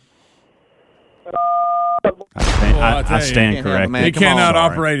 I stand corrected. He cannot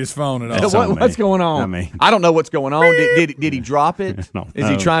operate his phone at all. What's going on? I don't know what's going on. Did he drop it? No. Is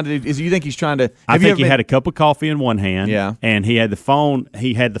he trying to? You think he's trying to? I think he had a cup of coffee in one hand. Yeah, and he had the phone.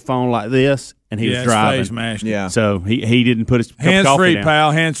 He had the phone like this, and he was driving. His face mashed. Yeah, so he didn't put his cup hands of coffee free, down.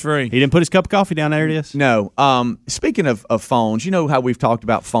 pal. Hands free. He didn't put his cup of coffee down. There it is. No. Speaking of phones, you know how we've talked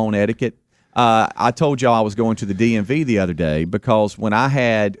about phone etiquette. I told y'all I was going to the DMV the other day because when I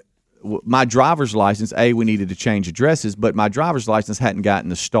had my driver's license, we needed to change addresses, but my driver's license hadn't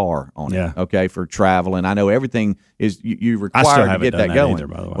gotten the star on it, okay, for travel. And I know everything is you required to get that going. Either,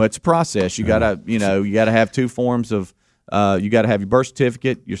 by the way. Well, it's a process. You gotta, you gotta have two forms of. You got to have your birth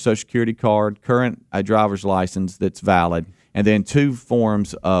certificate, your Social Security card, current driver's license that's valid, and then two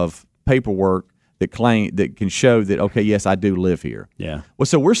forms of paperwork that can show that, okay, yes, I do live here. Yeah. Well,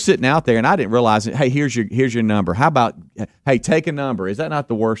 so we're sitting out there, and I didn't realize it. Hey, here's your number. How about, hey, take a number? Is that not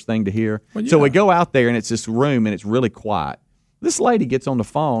the worst thing to hear? Well, yeah. So we go out there, and it's this room, and it's really quiet. This lady gets on the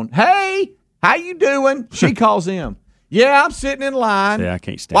phone. Hey, how you doing? She calls him. Yeah, I'm sitting in line. Yeah, I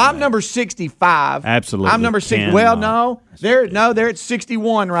can't stand Well, I'm number 65. Absolutely. I'm number 60. Well, no, they're at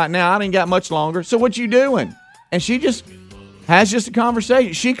 61 right now. I ain't got much longer. So what you doing? And she just has a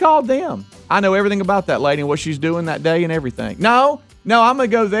conversation. She called them. I know everything about that lady and what she's doing that day and everything. No, I'm going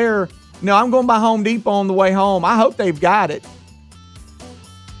to go there. No, I'm going by Home Depot on the way home. I hope they've got it.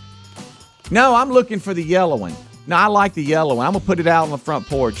 No, I'm looking for the yellow one. No, I like the yellow one. I'm going to put it out on the front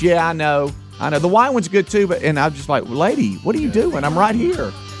porch. Yeah, I know. The white one's good too, and I'm just like, lady, what are you doing? I'm right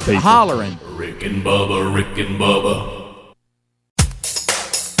here. Hollering. Rick and Bubba, Rick and Bubba.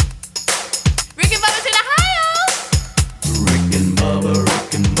 Rick and Bubba's in Ohio. Rick and Bubba,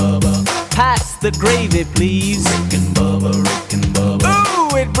 Rick and Bubba. Pass the gravy, please. Rick and Bubba, Rick and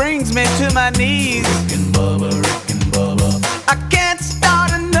Bubba. Ooh, it brings me to my knees. Rick and Bubba, Rick and Bubba. I can't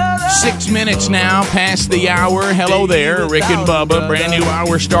start another. 6 minutes now past the hour. Hello there, Rick and Bubba. Brand new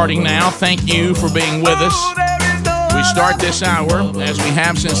hour starting now. Thank you for being with us. We start this hour, as we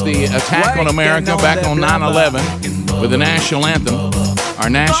have since the attack on America back on 9/11, with the national anthem.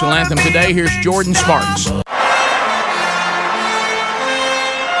 Our national anthem today, here's Jordan Sparks.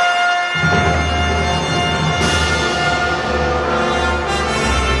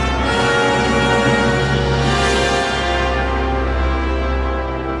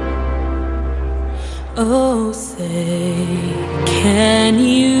 Oh, say, can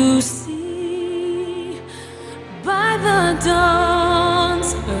you see by the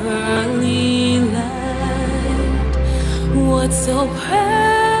dawn's early light what so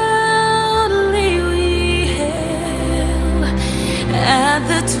proudly we hail at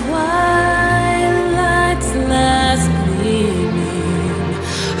the twilight's last gleaming,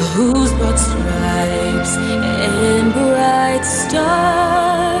 whose broad stripes and bright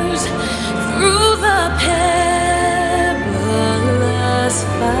stars through the perilous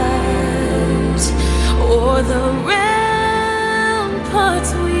o'er the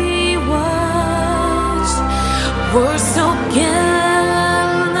ramparts we watched were so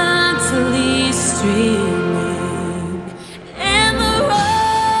gallantly streaming, and the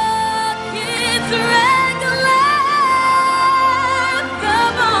rockets rang loud, the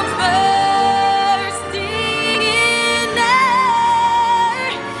bombs bursting in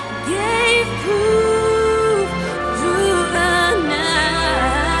air gave proof through the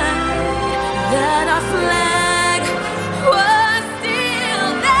night that our flag was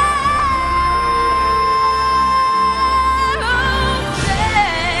still there. Oh,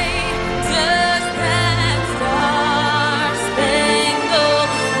 say, does that star-spangled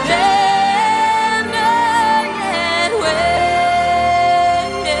banner yet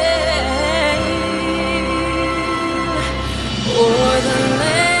wave o'er the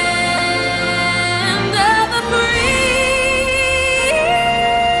land of the free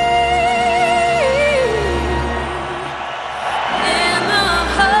and the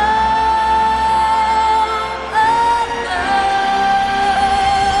home of the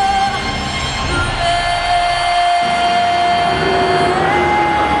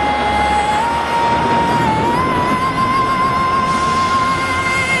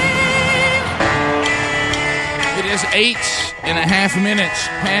It is 8.5 minutes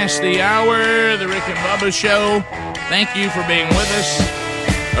past the hour. The Rick and Bubba Show. Thank you for being with us.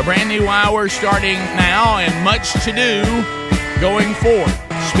 A brand new hour starting now, and much to do going forward.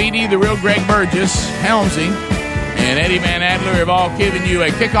 Speedy, the real Greg Burgess, Helmsy, and Eddie Van Adler have all given you a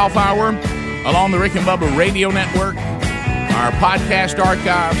kickoff hour along the Rick and Bubba Radio Network. Our podcast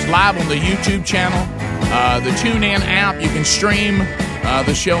archives live on the YouTube channel, the TuneIn app. You can stream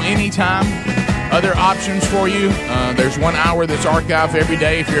the show anytime. Other options for you. There's 1 hour that's archived every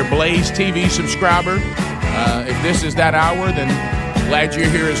day if you're a Blaze TV subscriber. If this is that hour, then glad you're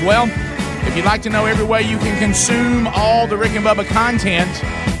here as well. If you'd like to know every way you can consume all the Rick and Bubba content,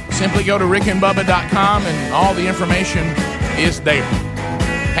 simply go to rickandbubba.com and all the information is there.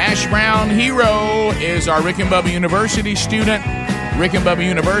 Hash Brown Hero is our Rick and Bubba University student. Rick and Bubba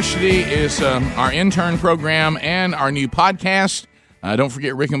University is our intern program and our new podcast. Don't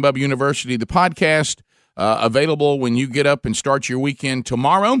forget Rick and Bubba University, the podcast, available when you get up and start your weekend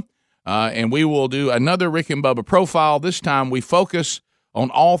tomorrow. And we will do another Rick and Bubba profile. This time we focus on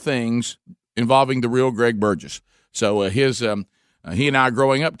all things involving the real Greg Burgess. So he and I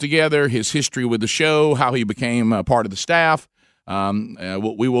growing up together, his history with the show, how he became part of the staff.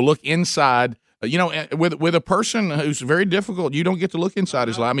 We will look inside. With a person who's very difficult, you don't get to look inside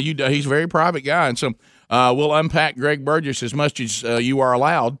his life. I mean, he's a very private guy, and so we'll unpack Greg Burgess as much as you are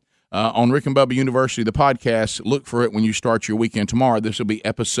allowed on Rick and Bubba University, the podcast. Look for it when you start your weekend tomorrow. This will be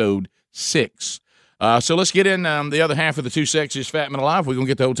episode 6. So let's get in the other half of the two sexiest fat men alive. We're going to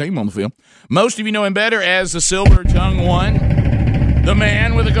get the whole team on the field. Most of you know him better as the silver-tongued one, the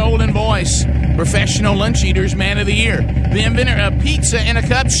man with a golden voice, professional lunch eaters man of the year, the inventor of pizza in a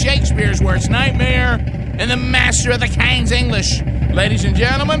cup, Shakespeare's worst nightmare, and the master of the King's English. Ladies and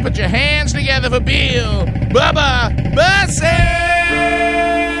gentlemen, put your hands together for Bill Bubba Bussey!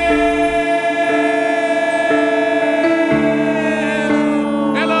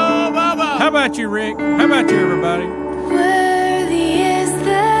 Hello, Bubba. How about you, Rick? How about you, everybody? Worthy is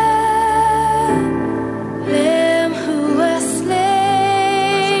the Lamb who was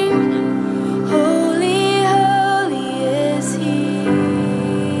slain. Holy, holy is He.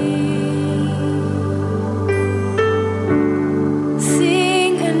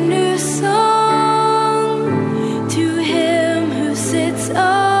 Sing a new song to Him who sits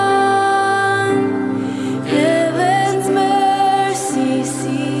on heaven's mercy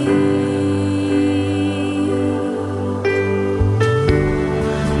seat.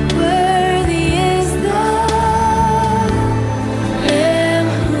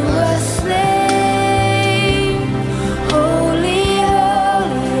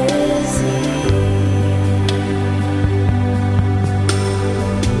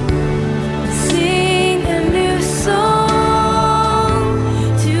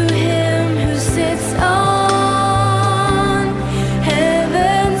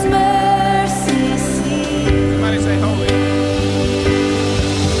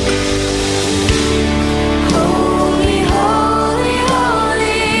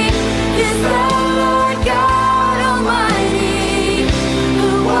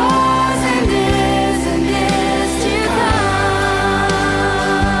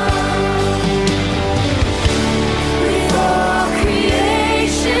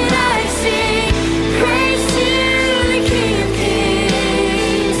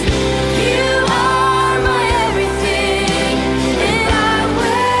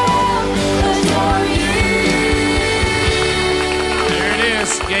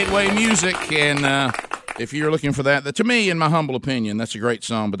 Gateway Music, and if you're looking for that, to me, in my humble opinion, that's a great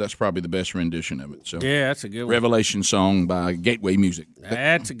song, but that's probably the best rendition of it. So yeah, that's a good one. Revelation song by Gateway Music.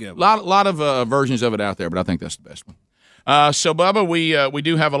 That's a good one. Lot of versions of it out there, but I think that's the best one. So, Bubba, we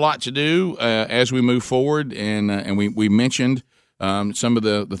do have a lot to do as we move forward, and we mentioned some of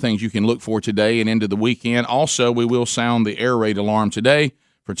the things you can look for today and into the weekend. Also, we will sound the air raid alarm today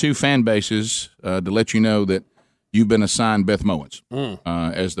for 2 fan bases to let you know that you've been assigned Beth Mowens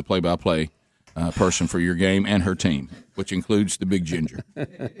as the play-by-play person for your game and her team, which includes the Big Ginger.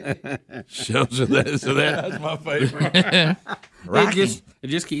 so that's my favorite. It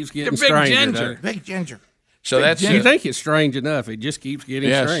just keeps getting stranger. Big Ginger. So that's you think it's strange enough. It just keeps getting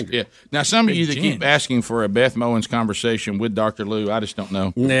stranger. Yeah. Now, some of you that keep asking for a Beth Mowens conversation with Dr. Lou, I just don't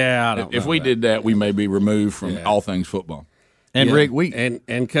know. Yeah, I don't know. If we did that, we may be removed from all things football. And Rick,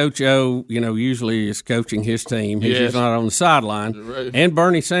 and Coach O, usually is coaching his team. He's just not on the sideline. Right. And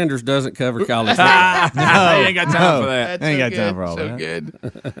Bernie Sanders doesn't cover college football. No, he ain't got time for that. Ain't got time for all that. Good.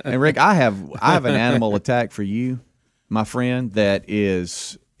 And Rick, I have an animal attack for you, my friend. That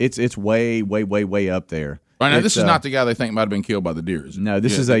is, it's way up there. Right now, this is not the guy they think might have been killed by the deer, is it? No,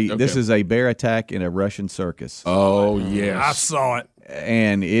 this is a bear attack in a Russian circus. Oh yes, I saw it.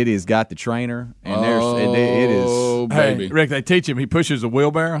 And it has got the trainer, and it is. Oh, baby. Hey, Rick, they teach him. He pushes a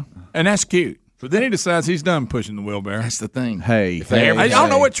wheelbarrow, and that's cute. But then he decides he's done pushing the wheelbarrow. That's the thing. Hey, I don't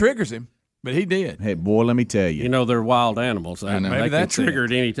know what triggers him, but he did. Hey, boy, let me tell you. They're wild animals. Maybe that's can trigger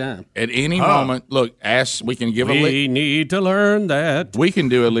at any time. At any moment, look, we can give a list. We need to learn that. We can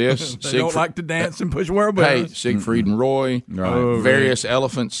do a list. They don't like to dance and push wheelbarrows. Hey, Siegfried and Roy, various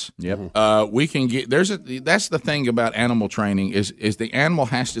elephants. Yep. We can get that's the thing about animal training is the animal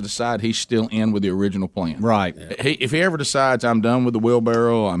has to decide he's still in with the original plan. Right. If he ever decides I'm done with the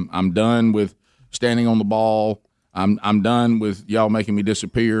wheelbarrow, I'm done with standing on the ball, I'm done with y'all making me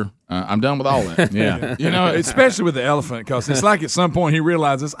disappear. I'm done with all that. Yeah. Especially with the elephant, because it's like at some point he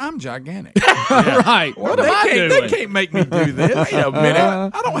realizes I'm gigantic. Right. What am I doing? They can't make me do this. Wait a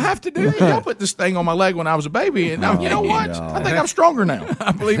minute. I don't have to do it. Y'all put this thing on my leg when I was a baby, and you know what? I think I'm stronger now.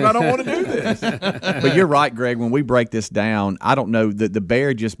 I believe I don't want to do this. But you're right, Greg. When we break this down, I don't know. The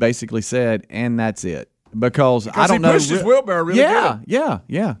bear just basically said, and that's it. Because I don't know. He pushed his wheelbarrow really good.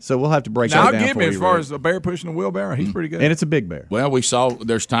 Yeah. So we'll have to break now, that down. I'll give me as far as the bear pushing the wheelbarrow. He's pretty good. And it's a big bear. Well, we saw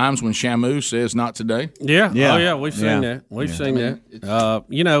there's times when Shamu says not today. Yeah. Oh, yeah. We've seen that. We've seen that.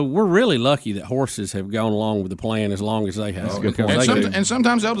 We're really lucky that horses have gone along with the plan as long as they have. And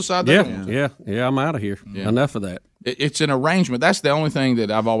sometimes they'll decide they don't. Yeah, I'm out of here. Yeah. Enough of that. It's an arrangement. That's the only thing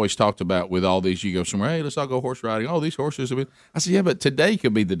that I've always talked about with all these. You go somewhere, hey, let's all go horse riding. Oh, these horses have been. I said, yeah, but today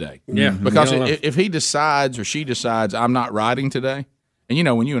could be the day. Yeah. Because if he decides or she decides I'm not riding today,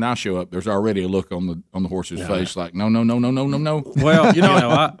 and when you and I show up, there's already a look on the horse's face like, no.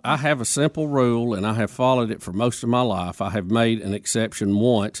 Well, I have a simple rule, and I have followed it for most of my life. I have made an exception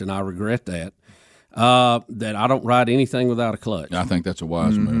once, and I regret that. That I don't ride anything without a clutch. I think that's a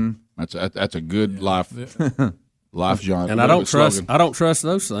wise move. That's a good life genre. And I don't trust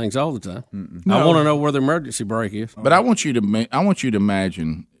those things all the time. No. I want to know where the emergency brake is. But I want you to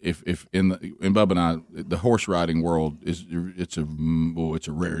imagine if in Bubba and I, the horse riding world it's a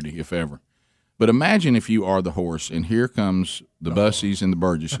rarity if ever. But imagine if you are the horse and here comes the Bussies and the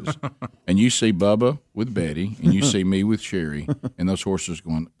Burgesses, and you see Bubba with Betty and you see me with Sherry, and those horses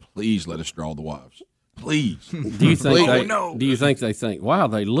going, please let us draw the wives. Please. Do you think they think, wow,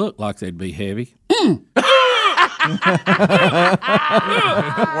 they look like they'd be heavy? Worse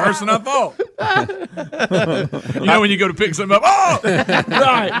than I thought. When you go to pick something up,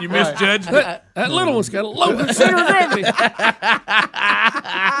 right, you misjudged it. That little one's got a low center of gravity.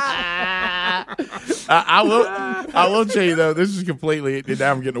 I will tell you though, this is completely.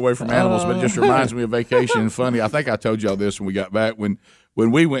 Now I'm getting away from animals, but it just reminds me of vacation. And funny, I think I told y'all this when we got back when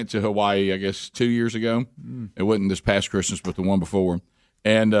we went to Hawaii. I guess 2 years ago. It wasn't this past Christmas, but the one before,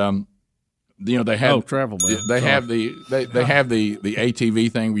 and. They have travel. They have the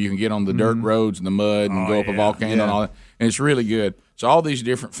ATV thing where you can get on the dirt roads and the mud and go up a volcano and all that, and it's really good. So all these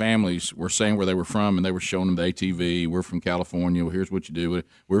different families were saying where they were from, and they were showing them the ATV. We're from California. Well, here's what you do.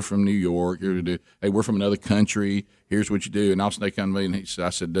 We're from New York. Here to do. Hey, we're from another country. Here's what you do. And also they come to me, and I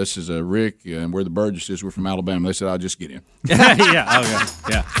said, "This is Rick, and we're the Burgesses. We're from Alabama." They said, "I'll just get in."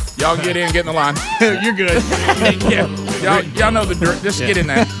 Yeah. Y'all get in, get in the line. You're good. Y'all know the dirt. Just get in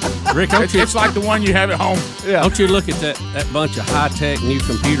there. Rick, it's like the one you have at home. Yeah. Don't you look at that bunch of high-tech new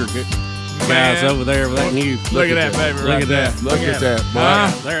computer guys over there with that new. Look at that, baby. Look at that. Look at that.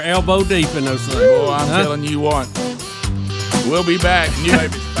 They're elbow deep in those things. Boy, I'm telling you what. We'll be back.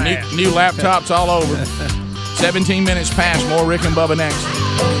 New laptops all over. 17 minutes past. More Rick and Bubba next.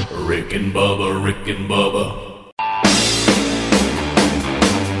 Rick and Bubba, Rick and Bubba.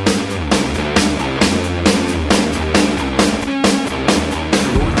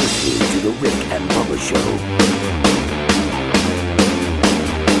 You're listening to the Rick and Bubba Show.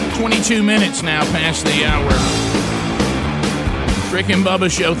 22 minutes now past the hour. Rick and Bubba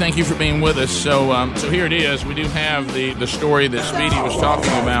Show, thank you for being with us. So here it is. We do have the story that Speedy was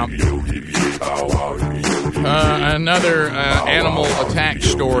talking about. Another animal attack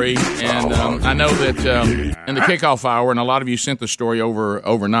story. And I know that in the kickoff hour, and a lot of you sent the story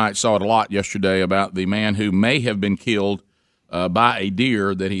overnight, saw it a lot yesterday, about the man who may have been killed by a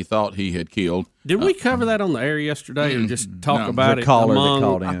deer that he thought he had killed. Did we cover that on the air yesterday, or just talk about it caller among that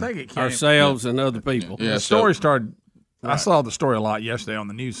called in. I think it came, ourselves and other people? Yeah, the story started. Right. I saw the story a lot yesterday on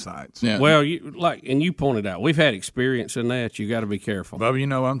the news sites. Yeah. Well, you pointed out, we've had experience in that. You got to be careful. Bubba, you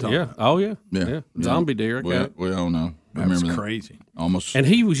know what I'm talking about. Oh, yeah. Zombie deer. We all know. That's crazy. Almost. And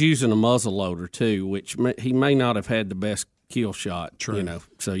he was using a muzzle loader, too, which he may not have had the best kill shot. True. You know,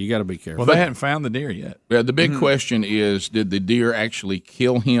 so you got to be careful. Well, they hadn't found the deer yet. Yeah, the big question is, did the deer actually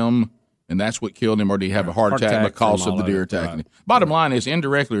kill him? And that's what killed him, or did he have a heart attack because of the deer attacking him? Bottom line is,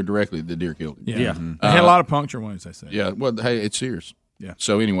 indirectly or directly, the deer killed him. Yeah. They had a lot of puncture wounds, they say. Yeah, well, hey, it's serious. Yeah.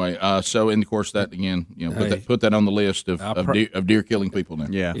 So anyway, and of course that again, put that on the list of deer killing people now.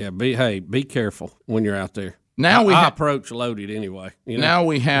 Yeah. Yeah. Be careful when you're out there. Now I approach loaded anyway. You know? Now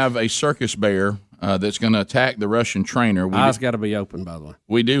we have a circus bear that's going to attack the Russian trainer. Eyes got to be open, by the way.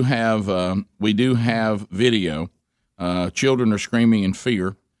 We do have video. Children are screaming in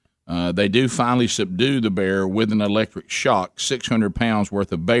fear. They do finally subdue the bear with an electric shock. 600 pounds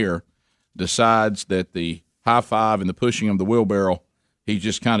worth of bear decides that the high five and the pushing of the wheelbarrow, he's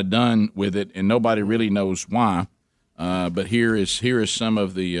just kind of done with it, and nobody really knows why. But here is some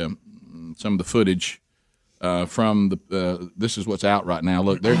of the footage from the. This is what's out right now.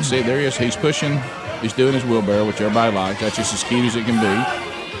 Look, there he is. He's pushing. He's doing his wheelbarrow, which everybody likes. That's just as cute as it can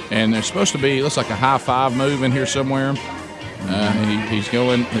be. And there's supposed to be, looks like a high five move in here somewhere. He's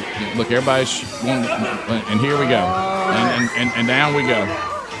going. Look, everybody's going, and here we go, and down we go.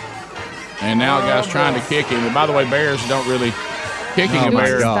 And now a guy's trying to kick him. And by the way, bears don't really kicking a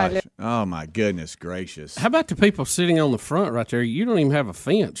bear. Gosh. Oh my goodness gracious! How about the people sitting on the front right there? You don't even have a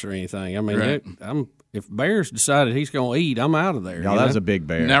fence or anything. I mean, right. If Bears decided he's going to eat, I'm out of there. No, that was a big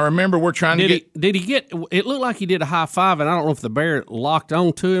bear. Now remember, we're trying to get. Did he get? It looked like he did a high five, and I don't know if the bear locked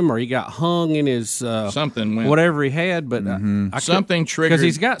onto him or he got hung in his something, whatever he had. But something triggered because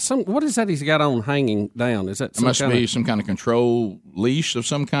he's got some. What is that? He's got on hanging down. Is that? It must be some kind of control leash of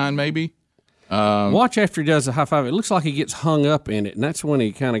some kind, maybe. Watch after he does a high five. It looks like he gets hung up in it, and that's when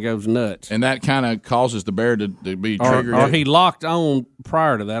he kind of goes nuts. And that kind of causes the bear to be triggered. Or he locked on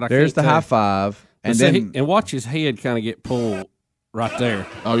prior to that. There's the high five. And then and watch his head kind of get pulled right there.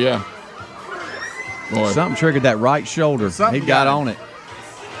 Oh, yeah. Boy. Something triggered that right shoulder. He got on it.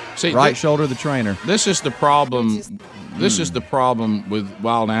 See, right shoulder of the trainer. This is the problem. This is the problem with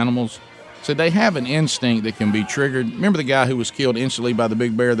wild animals. So they have an instinct that can be triggered. Remember the guy who was killed instantly by the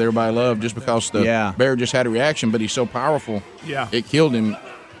big bear that everybody loved just because the bear just had a reaction, but he's so powerful, it killed him.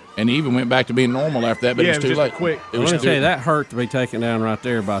 And he even went back to being normal after that, but it was too late. Quick. Let me tell you, that hurt to be taken down right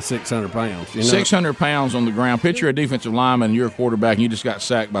there by 600 pounds. You know? 600 pounds on the ground. Picture a defensive lineman and you're a quarterback and you just got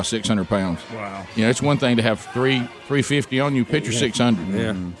sacked by 600 pounds. Wow. You know, it's one thing to have 350 on you. Picture 600.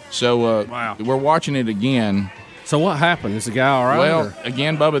 Yeah. So we're watching it again. So what happened? Is the guy all right? Well,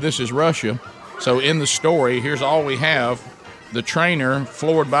 again, Bubba, this is Russia. So in the story, here's all we have. The trainer,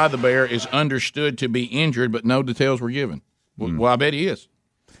 floored by the bear, is understood to be injured, but no details were given. Well, I bet he is.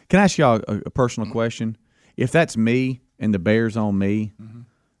 Can I ask y'all a personal question? If that's me and the bear's on me,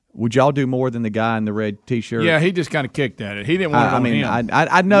 would y'all do more than the guy in the red T-shirt? Yeah, he just kind of kicked at it. He didn't want to.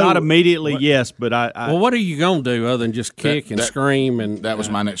 I know not immediately, yes, but well, what are you gonna do other than just kick and scream? And that was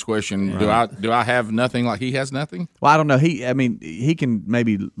my next question. Right. Do I have nothing like he has nothing? Well, I don't know. He can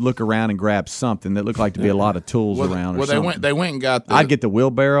maybe look around and grab something that looked like to be a lot of tools around. Well, they went and got. I'd get the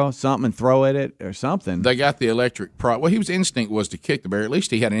wheelbarrow, something, and throw at it or something. They got the electric prod. Well, his instinct was to kick the bear. At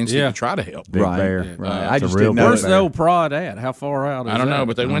least he had an instinct to try to help. Big bear. Yeah. Right. I just didn't know. Where's the old prod at? How far out? I don't know,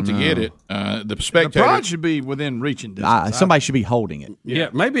 but they went to get it. The spectator. The prod should be within reaching distance. Somebody should be holding it. Yeah,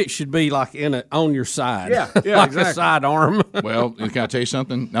 maybe it should be like on your side. Yeah, like exactly. a side arm. Well, can I tell you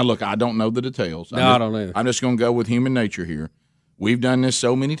something? Now, look, I don't know the details. I don't either. I'm just going to go with human nature here. We've done this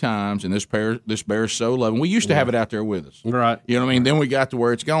so many times, and this bear is so loving. We used to have it out there with us. Right. You know what I mean? Then we got to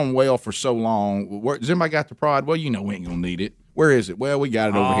where it's gone well for so long. Does anybody got the prod? Well, we ain't going to need it. Where is it? Well, we got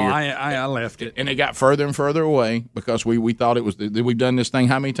it over here. I left it. And it got further and further away because we thought it was. We've done this thing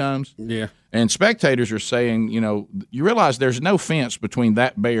how many times? Yeah. And spectators are saying, you realize there's no fence between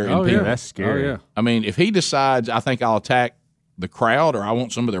that bear and people. Yeah. That's scary. Oh, yeah. I mean, if he decides, I think I'll attack the crowd or I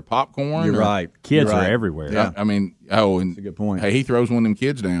want some of their popcorn. You're right. Kids You're are right. everywhere. Yeah. I mean, that's a good point. Hey, he throws one of them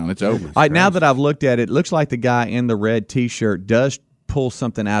kids down. It's over. All right, now that I've looked at it, it looks like the guy in the red T-shirt does pull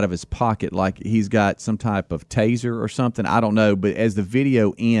something out of his pocket, like he's got some type of taser or something. I don't know, but as the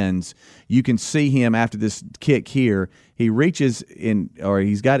video ends, you can see him after this kick here. He reaches in, or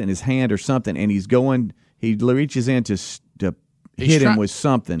he's got it in his hand or something, and he reaches in to hit him with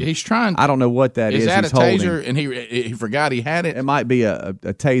something. He's trying. I don't know what that is. Is that he's a taser? holding. And he forgot he had it. It might be a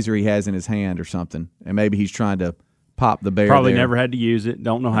taser he has in his hand or something, and maybe he's trying to pop the bear. Probably there. never had to use it.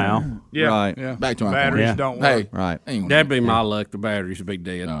 Don't know how. Yeah, right. Yeah. Back to my batteries point. don't work. Hey, right. That'd be my luck. The batteries would be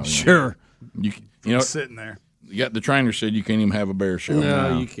dead. Oh, yeah. Sure. You know, sitting there. You got the trainer said you can't even have a bear show.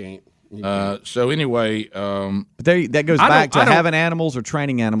 No, you can't. So anyway, but that goes back to having animals or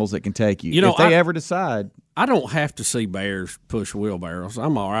training animals that can take you. If they ever decide. I don't have to see bears push wheelbarrows.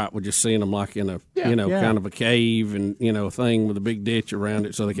 I'm all right with just seeing them like in a kind of a cave and a thing with a big ditch around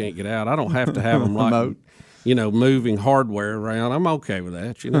it so they can't get out. I don't have to have them like moving hardware around. I'm okay with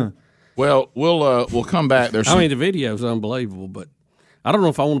that. Well, we'll come back. I mean, the video's unbelievable, but I don't know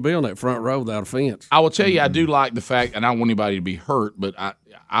if I want to be on that front row without a fence. I will tell you, I do like the fact, and I don't want anybody to be hurt, but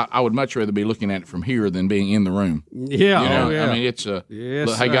I would much rather be looking at it from here than being in the room. Yeah, I mean, it's a. Yes,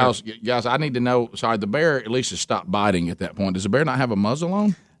 look, hey guys, I need to know. Sorry, the bear at least has stopped biting at that point. Does the bear not have a muzzle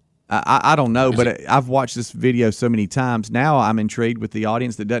on? I don't know, but I've watched this video so many times. Now I'm intrigued with the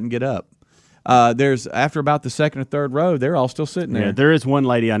audience that doesn't get up. There's after about the second or third row, they're all still sitting there. Yeah, there is one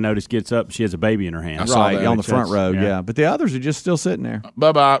lady I noticed gets up. She has a baby in her hand. Right on the front row. Yeah, but the others are just still sitting there.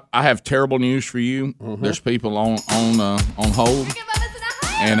 Bubba, I have terrible news for you. There's people on hold,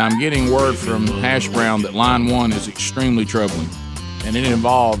 and I'm getting word from Hash Brown that line 1 is extremely troubling, and it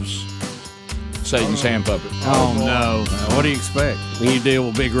involves Satan's hand puppet. Oh no! What do you expect when you deal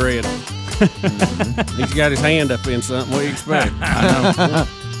with Big Red? He's got his hand up in something. What do you expect? I know.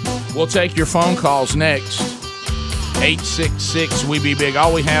 We'll take your phone calls next. 866-WE-BE-BIG.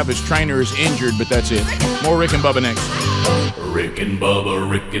 All we have is trainer is injured, but that's it. More Rick and Bubba next. Rick and Bubba,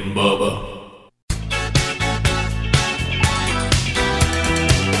 Rick and Bubba.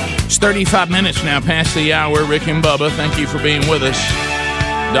 It's 35 minutes now past the hour. Rick and Bubba, thank you for being with us.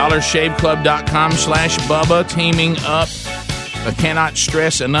 DollarShaveClub.com/Bubba teaming up. I cannot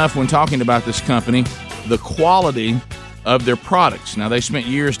stress enough when talking about this company the quality of their products. Now, they spent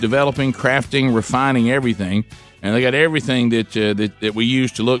years developing, crafting, refining everything, and they got everything that we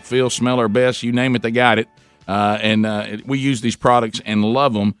use to look, feel, smell our best. You name it, they got it. And we use these products and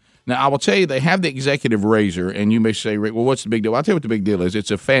love them. Now, I will tell you, they have the executive razor, and you may say, Rick, well, what's the big deal? I'll tell you what the big deal is. It's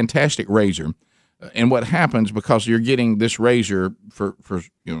a fantastic razor. And what happens, because you're getting this razor for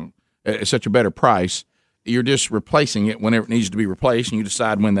at such a better price, you're just replacing it whenever it needs to be replaced, and you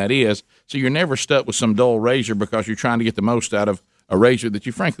decide when that is. So you're never stuck with some dull razor because you're trying to get the most out of a razor that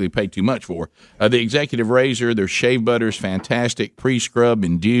you frankly paid too much for. The executive razor, their shave butter is fantastic, pre-scrub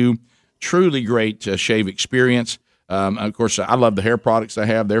and dew, truly great shave experience. Of course, I love the hair products they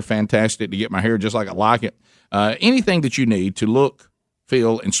have. They're fantastic to get my hair just like I like it. Anything that you need to look,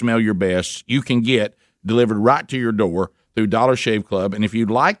 feel, and smell your best, you can get delivered right to your door through Dollar Shave Club. And if you'd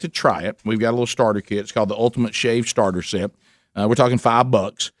like to try it, we've got a little starter kit. It's called the Ultimate Shave Starter Set. We're talking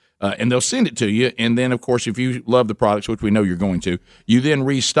 $5. And they'll send it to you. And then, of course, if you love the products, which we know you're going to, you then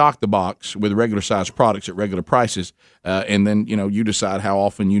restock the box with regular-sized products at regular prices. And then, you decide how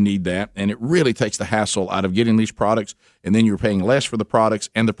often you need that. And it really takes the hassle out of getting these products. And then you're paying less for the products,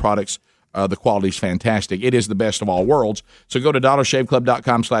 and the products, the quality is fantastic. It is the best of all worlds. So go to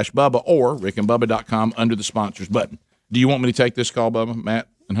DollarShaveClub.com/Bubba or RickandBubba.com under the sponsors button. Do you want me to take this call, Bubba, Matt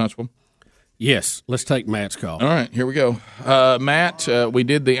in Huntsville? Yes, let's take Matt's call. All right, here we go. Matt, we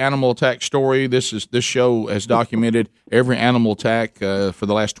did the animal attack story. This show has documented every animal attack for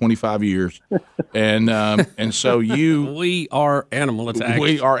the last 25 years, and so we are animal attack.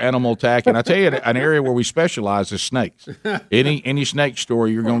 We are animal attack, and I tell you, an area where we specialize is snakes. Any snake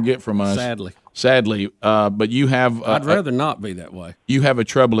story you're going to get from us, sadly, but you have. I'd rather not be that way. You have a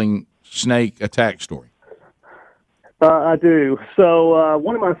troubling snake attack story. I do. So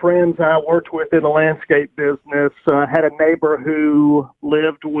one of my friends I worked with in the landscape business had a neighbor who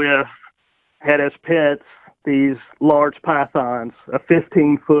had as pets these large pythons, a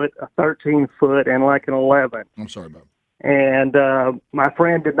 15-foot, a 13-foot, and like an 11. I'm sorry about that. And my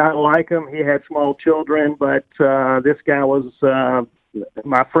friend did not like them. He had small children, but this guy was,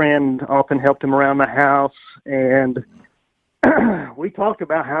 my friend often helped him around the house, and we talked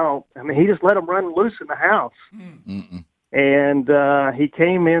about how, he just let them run loose in the house. Mm-mm. And he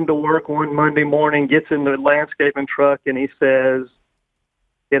came into work one Monday morning, gets in the landscaping truck, and he says,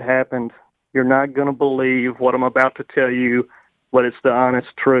 "It happened. You're not going to believe what I'm about to tell you, but it's the honest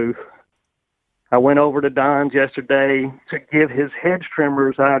truth. I went over to Don's yesterday to give his hedge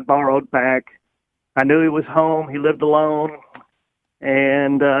trimmers I had borrowed back. I knew he was home. He lived alone,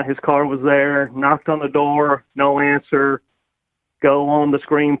 and his car was there. Knocked on the door, no answer. Go on the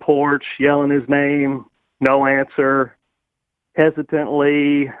screen porch, yelling his name, no answer.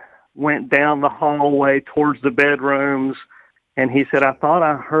 Hesitantly went down the hallway towards the bedrooms, and he said, I thought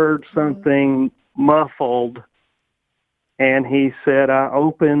I heard something muffled. And he said, I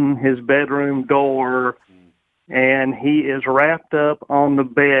opened his bedroom door, and he is wrapped up on the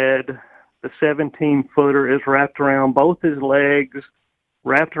bed. The 17-footer is wrapped around both his legs,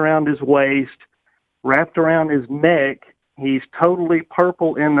 wrapped around his waist, wrapped around his neck. He's totally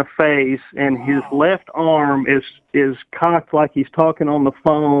purple in the face, and his left arm is cocked like he's talking on the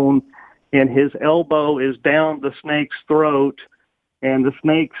phone, and his elbow is down the snake's throat, and the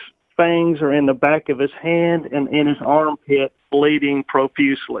snake's fangs are in the back of his hand and in his armpit, bleeding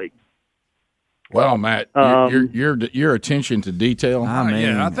profusely. Well, Matt, your attention to detail.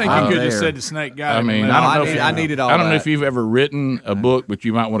 I think you could have said the snake got him. I needed all I don't know that. if you've ever written a book, but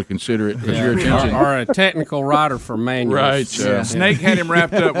you might want to consider it because your attention. Or a technical writer for manuals. Right. Snake had him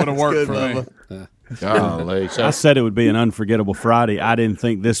wrapped up would have worked for me. Golly. So, I said it would be an unforgettable Friday. I didn't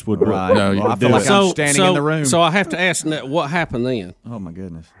think this would. Right. No, Well, I feel like I'm standing in the room. So I have to ask, what happened then? Oh my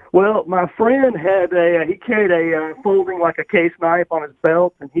goodness. Well, my friend he carried a folding like a case knife on his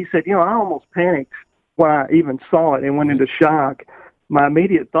belt, and he said, I almost panicked when I even saw it and went into shock. My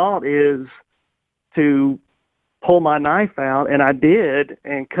immediate thought is to pull my knife out, and I did,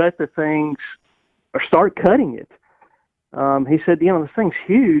 and cut the things, or start cutting it. He said, this thing's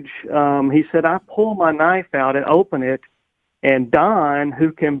huge. He said, I pull my knife out and open it, and Don,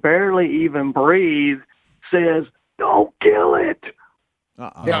 who can barely even breathe, says, don't kill it.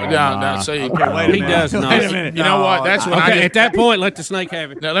 No. See, He does not. Wait a minute. You know what? That's when at that point, let the snake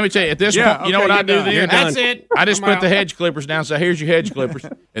have it. Now, let me tell you, at this point, you know what I do then? That's it. I just put the hedge clippers down, so here's your hedge clippers,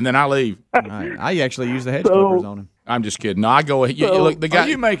 and then I leave. Right. I actually use the hedge clippers on him. I'm just kidding. No, I go ahead. Look, the guy. Are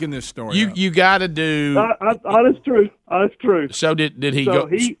you making this story? You got to do. Honest truth. Honest truth. So did he So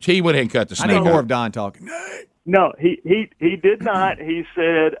go? he went ahead and cut the I snake. need more of Don talking. No, he did not. He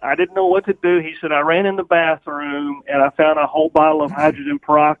said, I didn't know what to do. He said, I ran in the bathroom and I found a whole bottle of hydrogen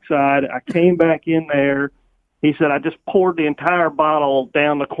peroxide. I came back in there. He said, I just poured the entire bottle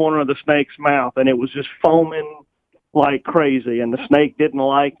down the corner of the snake's mouth, and it was just foaming like crazy. And the snake didn't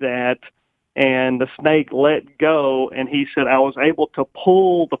like that. And the snake let go, and he said, I was able to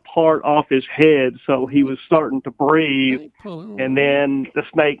pull the part off his head so he was starting to breathe, and then the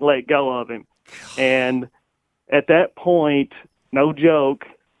snake let go of him. And at that point, no joke,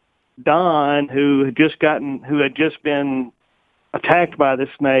 Don, who had just been attacked by the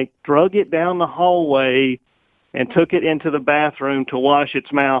snake, drug it down the hallway and took it into the bathroom to wash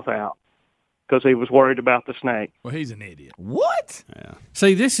its mouth out because he was worried about the snake. Well, he's an idiot. What? Yeah.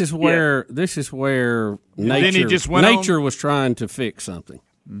 See, this is where nature was trying to fix something.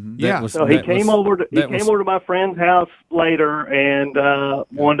 Mm-hmm. So he came over to my friend's house later and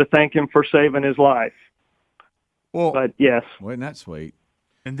wanted to thank him for saving his life. Well, but yes, wasn't that sweet?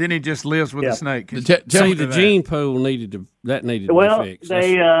 And then he just lives with the snake. See, the gene pool needed to be fixed.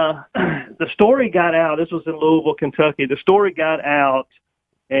 The story got out. This was in Louisville, Kentucky. The story got out,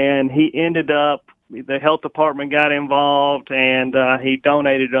 and he ended up. The health department got involved, and he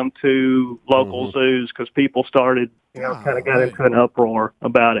donated them to local zoos because people started, kind of got into an uproar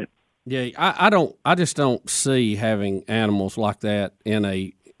about it. Yeah, I just don't see having animals like that in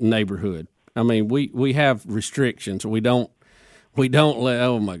a neighborhood. I mean, we have restrictions. We don't let.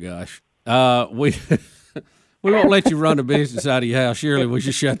 Oh my gosh, we won't let you run a business out of your house. Surely we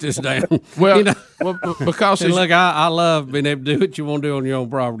should shut this down. Well, because look, I love being able to do what you want to do on your own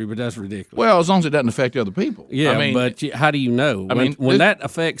property, but that's ridiculous. Well, as long as it doesn't affect other people. Yeah, I mean, but how do you know? When that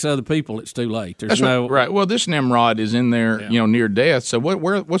affects other people, it's too late. There's right. Well, this Nimrod is in there, near death. So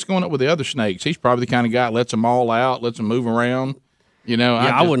what's going on with the other snakes? He's probably the kind of guy that lets them all out, lets them move around.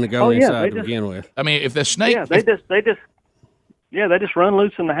 I wouldn't have gone inside to begin with. I mean, if the snake, they just run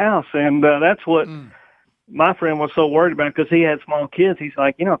loose in the house, and that's what my friend was so worried about because he had small kids. He's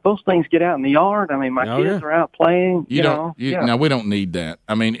like, if those things get out in the yard, I mean, my kids are out playing. No, we don't need that.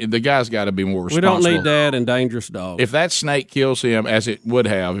 I mean, the guy's got to be more responsible. We don't need that and dangerous dogs. If that snake kills him, as it would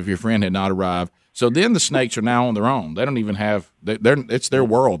have if your friend had not arrived, So then the snakes are now on their own. They don't even have. It's their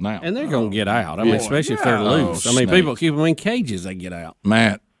world now, and they're going to get out. I mean, especially if they're loose. I mean, people keep them in cages. They get out.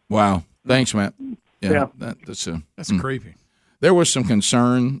 Matt, wow, thanks, Matt. Yeah. That's creepy. There was some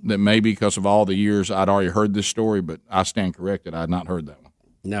concern that maybe because of all the years I'd already heard this story, but I stand corrected. I had not heard that one.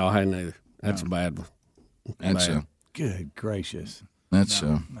 No, I hadn't either. That's a bad one. That's good gracious. That's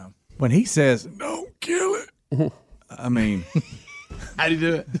when he says, "Don't kill it." I mean, how do you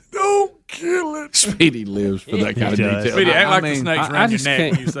do it? Don't kill it. Speedy lives for that kind of detail. Speedy, act like the snake's around your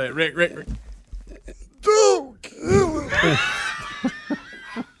neck. You say, Rick. Don't kill it.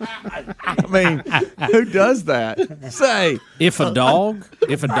 I mean, who does that? Say, if a dog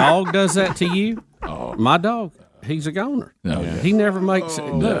does that to you, my dog, he's a goner. No. He never makes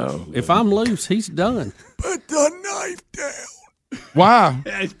it. No. If I'm loose, he's done. Put the knife down. Why?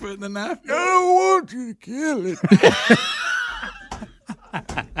 Yeah, he's putting the knife down. I don't want you to kill it.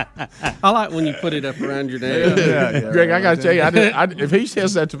 I like when you put it up around your neck. Greg, I got to tell you, if he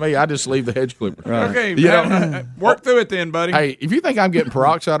says that to me, I just leave the hedge clipper. Right. Okay, work through it then, buddy. Hey, if you think I'm getting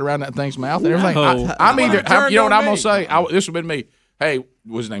peroxide around that thing's mouth and everything, I'm either. You know what I'm gonna say? This would have been me. Hey,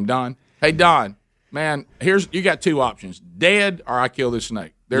 what's his name? Don. Hey, Don. Man, you got two options: dead or I kill this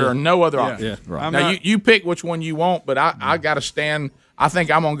snake. There are no other options. Yeah, right. Now you pick which one you want, but I got to stand. I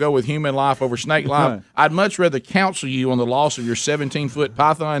think I'm going to go with human life over snake life. I'd much rather counsel you on the loss of your 17-foot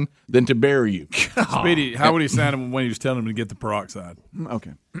python than to bury you. Speedy, how would he sound when he was telling him to get the peroxide?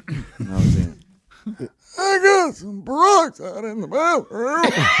 Okay. I got some peroxide in the bathroom.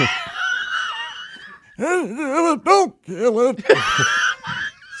 Don't kill it.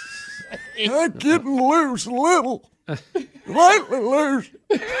 I'm getting loose a little. Lightly loose.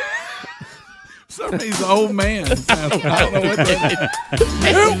 Some of these old man. I don't know what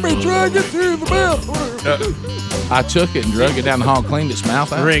help me drag it to the bathroom. I took it and drug it down the hall, cleaned its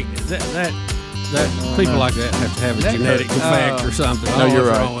mouth out. Rick, that people like that have to have a genetic defect or something. No, you're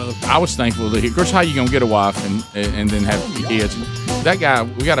right. I was thankful to hear. Of course, how you gonna get a wife and then have kids? That guy,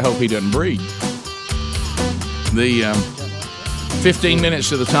 we got to hope he doesn't breed. The 15 minutes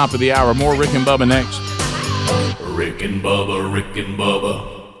to the top of the hour. More Rick and Bubba next. Rick and Bubba, Rick and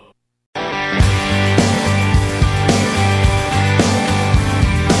Bubba.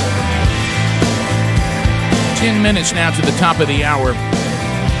 10 minutes now to the top of the hour.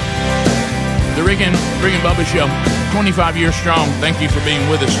 The Rick and Bubba Show, 25 years strong. Thank you for being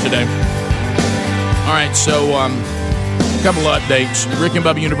with us today. All right, so a couple of updates. Rick and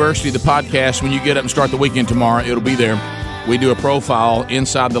Bubba University, the podcast, when you get up and start the weekend tomorrow, it'll be there. We do a profile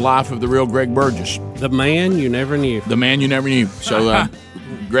inside the life of the real Greg Burgess. The man you never knew. The man you never knew. So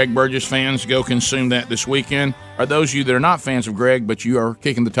Greg Burgess fans, go consume that this weekend. Or those of you that are not fans of Greg, but you are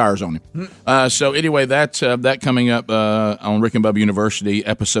kicking the tires on him. So anyway, that's that coming up on Rick and Bubba University,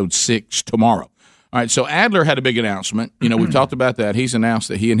 episode 6 tomorrow. All right, so Adler had a big announcement. You know, we've talked about that. He's announced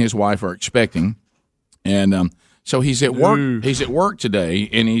that he and his wife are expecting. And so he's at work. He's at work today,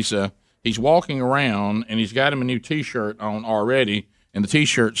 and he's walking around, and he's got him a new T-shirt on already, and the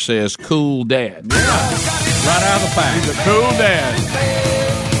T-shirt says "Cool Dad." Right out of the pack. He's a cool dad.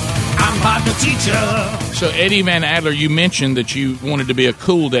 I'm hard to teacher. So, Eddie Van Adler, you mentioned that you wanted to be a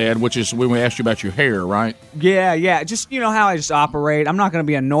cool dad, which is when we asked you about your hair, right? Yeah. Just, you know how I just operate. I'm not going to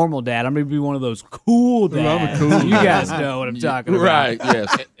be a normal dad. I'm going to be one of those cool dads. I'm a cool You guys know what I'm talking about. Right,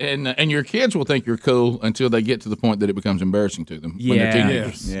 yes. And your kids will think you're cool until they get to the point that it becomes embarrassing to them when they're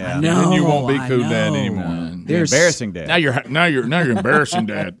teenagers. Yeah. I know. Then you won't be cool dad anymore. There's embarrassing dad. Now you're embarrassing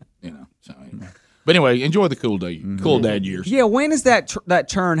dad. You know. So, but anyway, enjoy the cool dad years. Yeah, when does that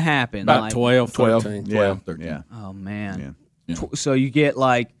turn happen? About like, 12, 13. 12, 13. Yeah. Oh man. Yeah. So you get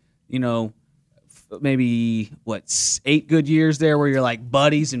maybe 8 good years there where you're like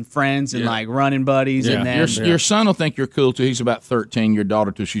buddies and friends and like running buddies, and then your son will think you're cool too. He's about 13. Your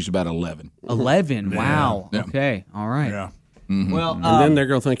daughter too. She's about 11. 11. Wow. Yeah. Okay. All right. Yeah. Mm-hmm. Well, And then they're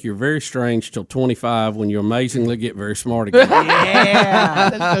going to think you're very strange till 25 when you amazingly get very smart again. yeah,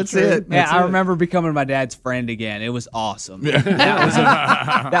 That's it. I remember becoming my dad's friend again. It was awesome.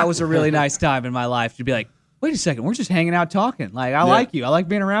 That was a really nice time in my life to be like, wait a second, we're just hanging out talking. Like, I like you. I like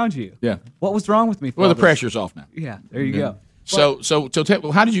being around you. Yeah. What was wrong with me? Well, the pressure's off now. Yeah, there you go. So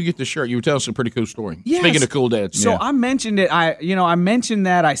how did you get the shirt? You were telling us a pretty cool story. Yes. Speaking of cool dads. So I mentioned it. I mentioned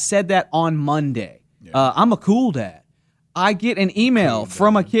that. I said that on Monday. I'm a cool dad. I get an email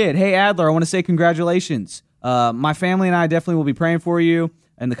from a kid. Hey, Adler, I want to say congratulations. My family and I definitely will be praying for you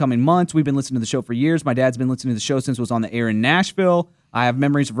in the coming months. We've been listening to the show for years. My dad's been listening to the show since it was on the air in Nashville. I have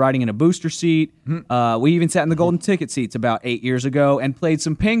memories of riding in a booster seat. We even sat in the golden ticket seats about 8 years ago and played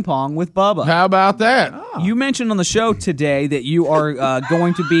some ping pong with Bubba. How about that? You mentioned on the show today that you are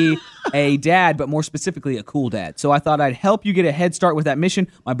going to be a dad, but more specifically a cool dad. So I thought I'd help you get a head start with that mission.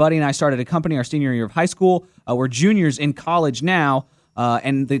 My buddy and I started a company our senior year of high school. We're juniors in college now.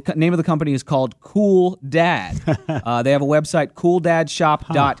 And the name of the company is called Cool Dad. They have a website,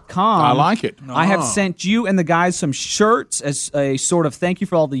 cooldadshop.com. I like it. I have sent you and the guys some shirts as a sort of thank you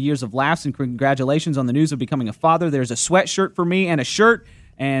for all the years of laughs and congratulations on the news of becoming a father. There's a sweatshirt for me and a shirt.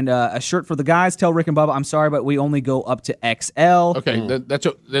 And a shirt for the guys. Tell Rick and Bubba, I'm sorry, but we only go up to XL. Okay,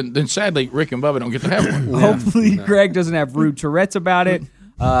 then sadly, Rick and Bubba don't get to have one. Hopefully, Greg doesn't have rude Tourette's about it.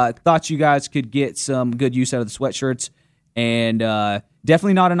 Thought you guys could get some good use out of the sweatshirts. And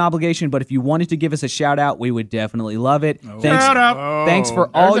definitely not an obligation, but if you wanted to give us a shout out, we would definitely love it. Shout out! Thanks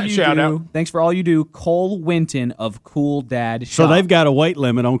for all you do. Out. Thanks for all you do, Cole Winton of Cool Dad Shop. So they've got a weight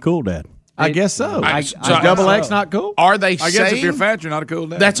limit on Cool Dad. I guess so. Is double X not cool? Are they I saying? guess if you're fat, you're not a cool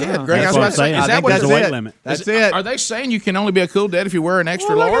dad. That's it, Greg. That's what I'm saying. Is that what that's it's a weight it? limit. That's it. Are they saying you can only be a cool dad if you wear an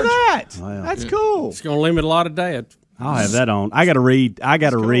extra Look large? at that. Wow. That's cool. It's going to limit a lot of dads. I'll have that on. I got to read.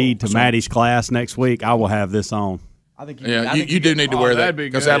 To Maddie's class next week. I will have this on. I think you do need to wear that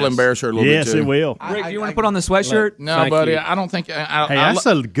because that'll embarrass her a little bit too. Yes, it will. Rick, do you want to put on the sweatshirt? No, Thank buddy, you. I don't think. Hey, that's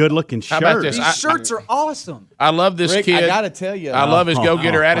a good-looking shirt. How about this? These shirts are awesome. I love this Rick, kid. I got to tell you. I love his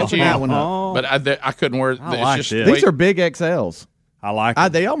go-getter attitude. that one up. But I couldn't wear. I like it's just this. These are big XLs. I like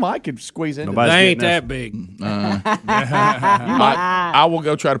it. They all might could squeeze into Nobody's They ain't getting that big. I will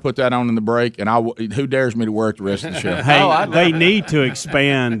go try to put that on in the break, and who dares me to wear it the rest of the show? Hey, they need to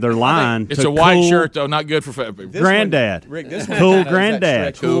expand their line. It's to a white cool shirt though, not good for fat people. Granddad. Rick, this one Cool has that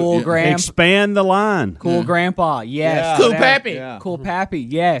Granddad. stretch. Cool Grandpa. Expand the line. Cool Grandpa. Yes. Yeah. Cool That- Pappy. Yeah. Cool Pappy.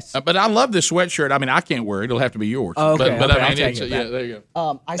 Yes. But I love this sweatshirt. I mean, I can't wear it. It'll have to be yours. Okay, But okay, I I'll mean, take it's, it yeah, back. there you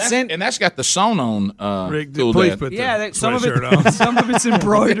go. I sent. And that's got the sewn on. Rick, cool please dad. put Yeah, the some of it. sweatshirt on. Some of it's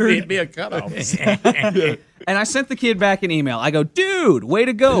embroidered. It'd be a cutoff. And I sent the kid back an email. I go, dude, way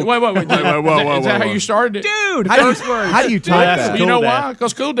to go. Wait. Is that how you started it? Dude, How do you type Well, that? you know Cool Dad. why?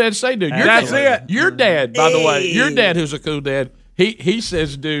 Because cool dads say dude. Your That's dad, it. Your dad, by the way, your dad who's a cool dad, he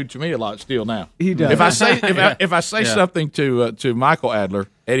says dude to me a lot still now. He does. If I say if I say something to Michael Adler,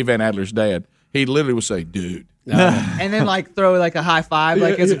 Eddie Van Adler's dad, he literally will say dude. and then like throw like a high five,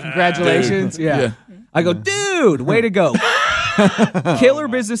 like as a congratulations. Yeah. I go, dude, way to go. Killer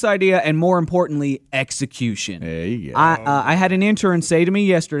business idea, and more importantly, execution. There you go. I had an intern say to me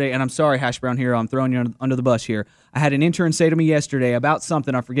yesterday, and I'm sorry, Hash Brown Hero, I'm throwing you under the bus here. I had an intern say to me yesterday about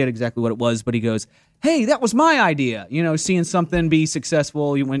something, I forget exactly what it was, but he goes, hey, that was my idea. You know, seeing something be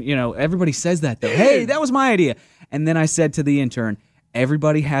successful, when everybody says that though. Hey, that was my idea. And then I said to the intern,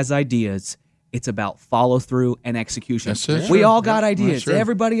 everybody has ideas. It's about follow through and execution. That's it. We Sure. all got Yeah, ideas. sure.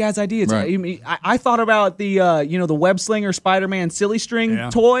 Everybody has ideas. Right. I thought about the the web slinger Spider-Man silly string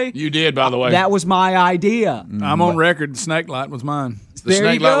toy. You did, by the way. That was my idea. I'm on record. The snake light was mine. The There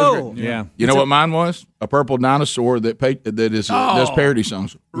snake you light was go. great. Yeah. You know what mine was? A purple dinosaur that does parody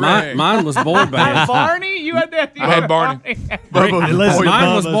songs. Mine was boy band. Barney, you had that. I had Barney. Listen,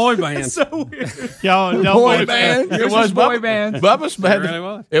 Mine was Bubba's- boy band. So weird. Y'all don't Boy wait. band. It Yours was boy Bubba- band. Bubba's band. really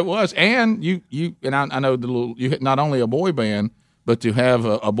was. It was, and you and I know the little. You had not only a boy band, but to have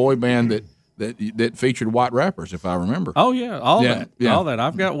a boy band that featured white rappers, if I remember. Oh yeah, all Yeah, that, yeah. all that.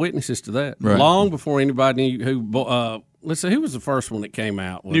 I've got witnesses to that. Right. Long before anybody knew who. Let's see, who was the first one that came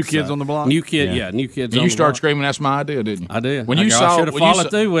out? New Kids on the Block? New Kid, yeah, New Kids. And on you the started Block. screaming, "That's my idea," didn't you? I did. When I you go, saw, I should have when you followed saw-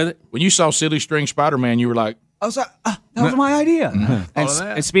 through with it. When you saw Silly String Spider-Man, you were like, I was like, that was my idea.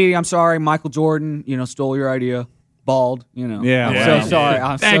 And Speedy, I'm sorry, Michael Jordan, stole your idea. Bald, Yeah, I'm wow. so sorry.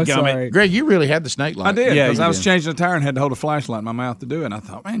 I'm so Dadgummit. sorry. "Greg, you really had the snake light." I did Yeah, because you I was did. changing the tire and had to hold a flashlight in my mouth to do it. And I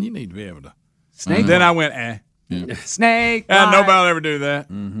thought, man, you need to be able to. Snake. Then I went, Snake. nobody Light. will ever do that.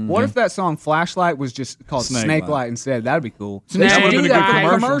 What if that song Flashlight was just called Snake Snake Light. Light instead? That'd be cool. Snake They should Light do would've that been for a the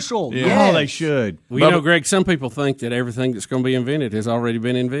good commercial. Yeah. Yes. Oh, they should. Well, Greg, some people think that everything that's going to be invented has already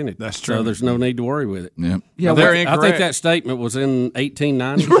been invented. That's So true. there's no need to worry with it. Yeah. Yeah, They're I think incorrect. that statement was in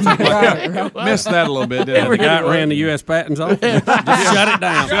 1890. Missed that a little bit, didn't The I? guy ran the U.S. Patents Office. Just shut it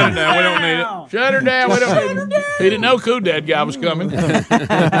down. Shut it down. We don't need it. Shut her down. We don't. He didn't know Cool Dad guy was coming.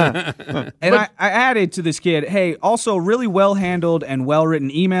 And I added to this kid, hey, also really well handled and well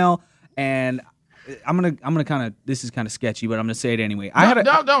written email. And I'm gonna kind of, this is kind of sketchy, but I'm gonna say it anyway.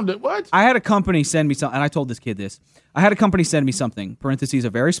 Don't do what? I had a company send me something, and I told this kid this. I had a company send me something, parentheses, a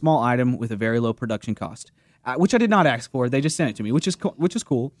very small item with a very low production cost, which I did not ask for. They just sent it to me, which is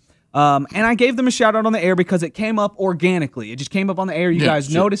cool. And I gave them a shout out on the air because it came up organically. It just came up on the air. You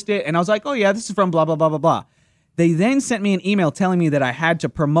guys noticed it, and I was like, oh yeah, this is from blah blah blah blah blah. They then sent me an email telling me that I had to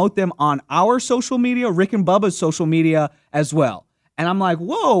promote them on our social media, Rick and Bubba's social media as well. And I'm like,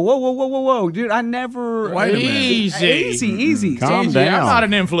 whoa, dude! I never. Wait a minute. Easy. Calm Easy. down. I'm not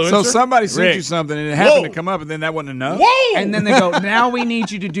an influencer. So somebody sent Rick. you something and it happened to come up, and then that wasn't enough. Whoa! And then they go, now we need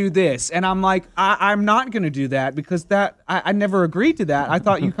you to do this. And I'm like, I'm not going to do that because I never agreed to that. I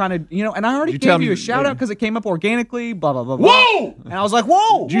thought you kind of, and I already gave you a shout out because it came up organically, blah, blah, blah, blah. Whoa! And I was like,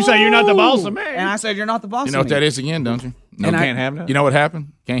 whoa. Did you say you're not the boss of me? And I said, you're not the boss of me. You know what that is again, don't you? No, And can't have nothing. You know what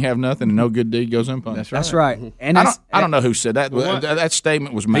happened? Can't have nothing, and no good deed goes unpunished. That's right. And I don't know who said that. That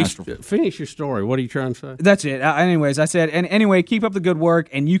statement was masterful. Finish your story. What are you trying to say? That's it. Anyways, I said, and anyway, keep up the good work,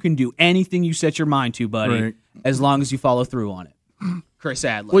 and you can do anything you set your mind to, buddy, Right. as long as you follow through on it. Chris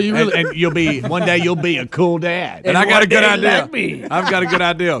Adler. Well, and you'll be one day you'll be a cool dad. And I got a good idea. I've got a good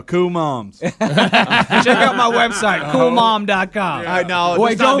idea. Cool moms. Check out my website, coolmom.com. No,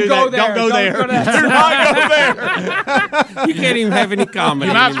 wait, don't go there. Don't go there. Go there. Do not go there. You can't even have any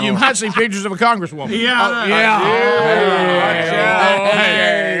comment. You might see pictures of a congresswoman. Hey,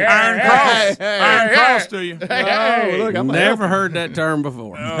 Iron Cross to you. Look, Never heard that term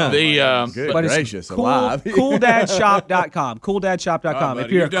before. Good gracious, alive. Cooldadshop.com. Cooldadshop.com.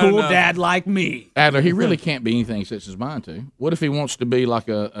 If you're a cool dad like me. Adler, he really can't be anything he sets his mind to. What if he wants to be like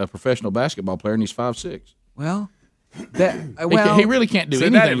a professional basketball player and he's 5'6"? Well, he really can't do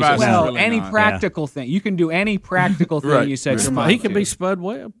anything. Well, any practical thing. You can do any practical thing you set your mind to. He could be Spud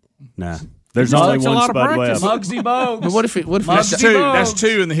Webb. Nah. There's only one Spud Webb. Muggsy Bogues. But what if that's two? That's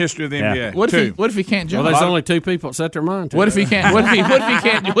two in the history of the NBA. What if he can't jump? Well, there's only two people that set their mind to. What if he can't? What if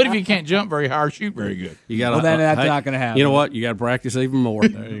he can't jump very high or shoot very good? You got. Well, then that's not going to happen. You know what? You got to practice even more.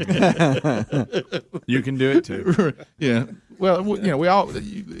 You can do it too. Yeah. Well, we all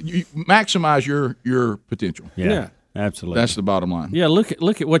you maximize your potential. Yeah. Absolutely. That's the bottom line. Yeah. Look at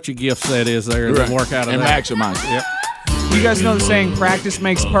what your gift set is there, and then work out of and that. Maximize it. Yep. You guys know the saying, practice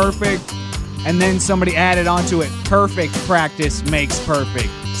makes perfect, and then somebody added onto it, perfect practice makes perfect.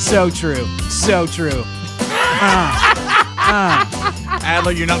 So true. So true.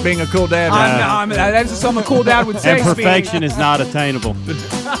 Adler, you're not being a cool dad. That's just something a cool dad would say. And perfection is not attainable.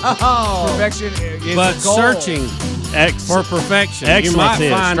 Perfection is But a goal. searching for perfection, Excellence you might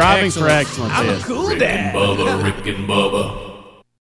is. find Striving for excellence. excellence I'm a is. cool dad. Rick and Bubba.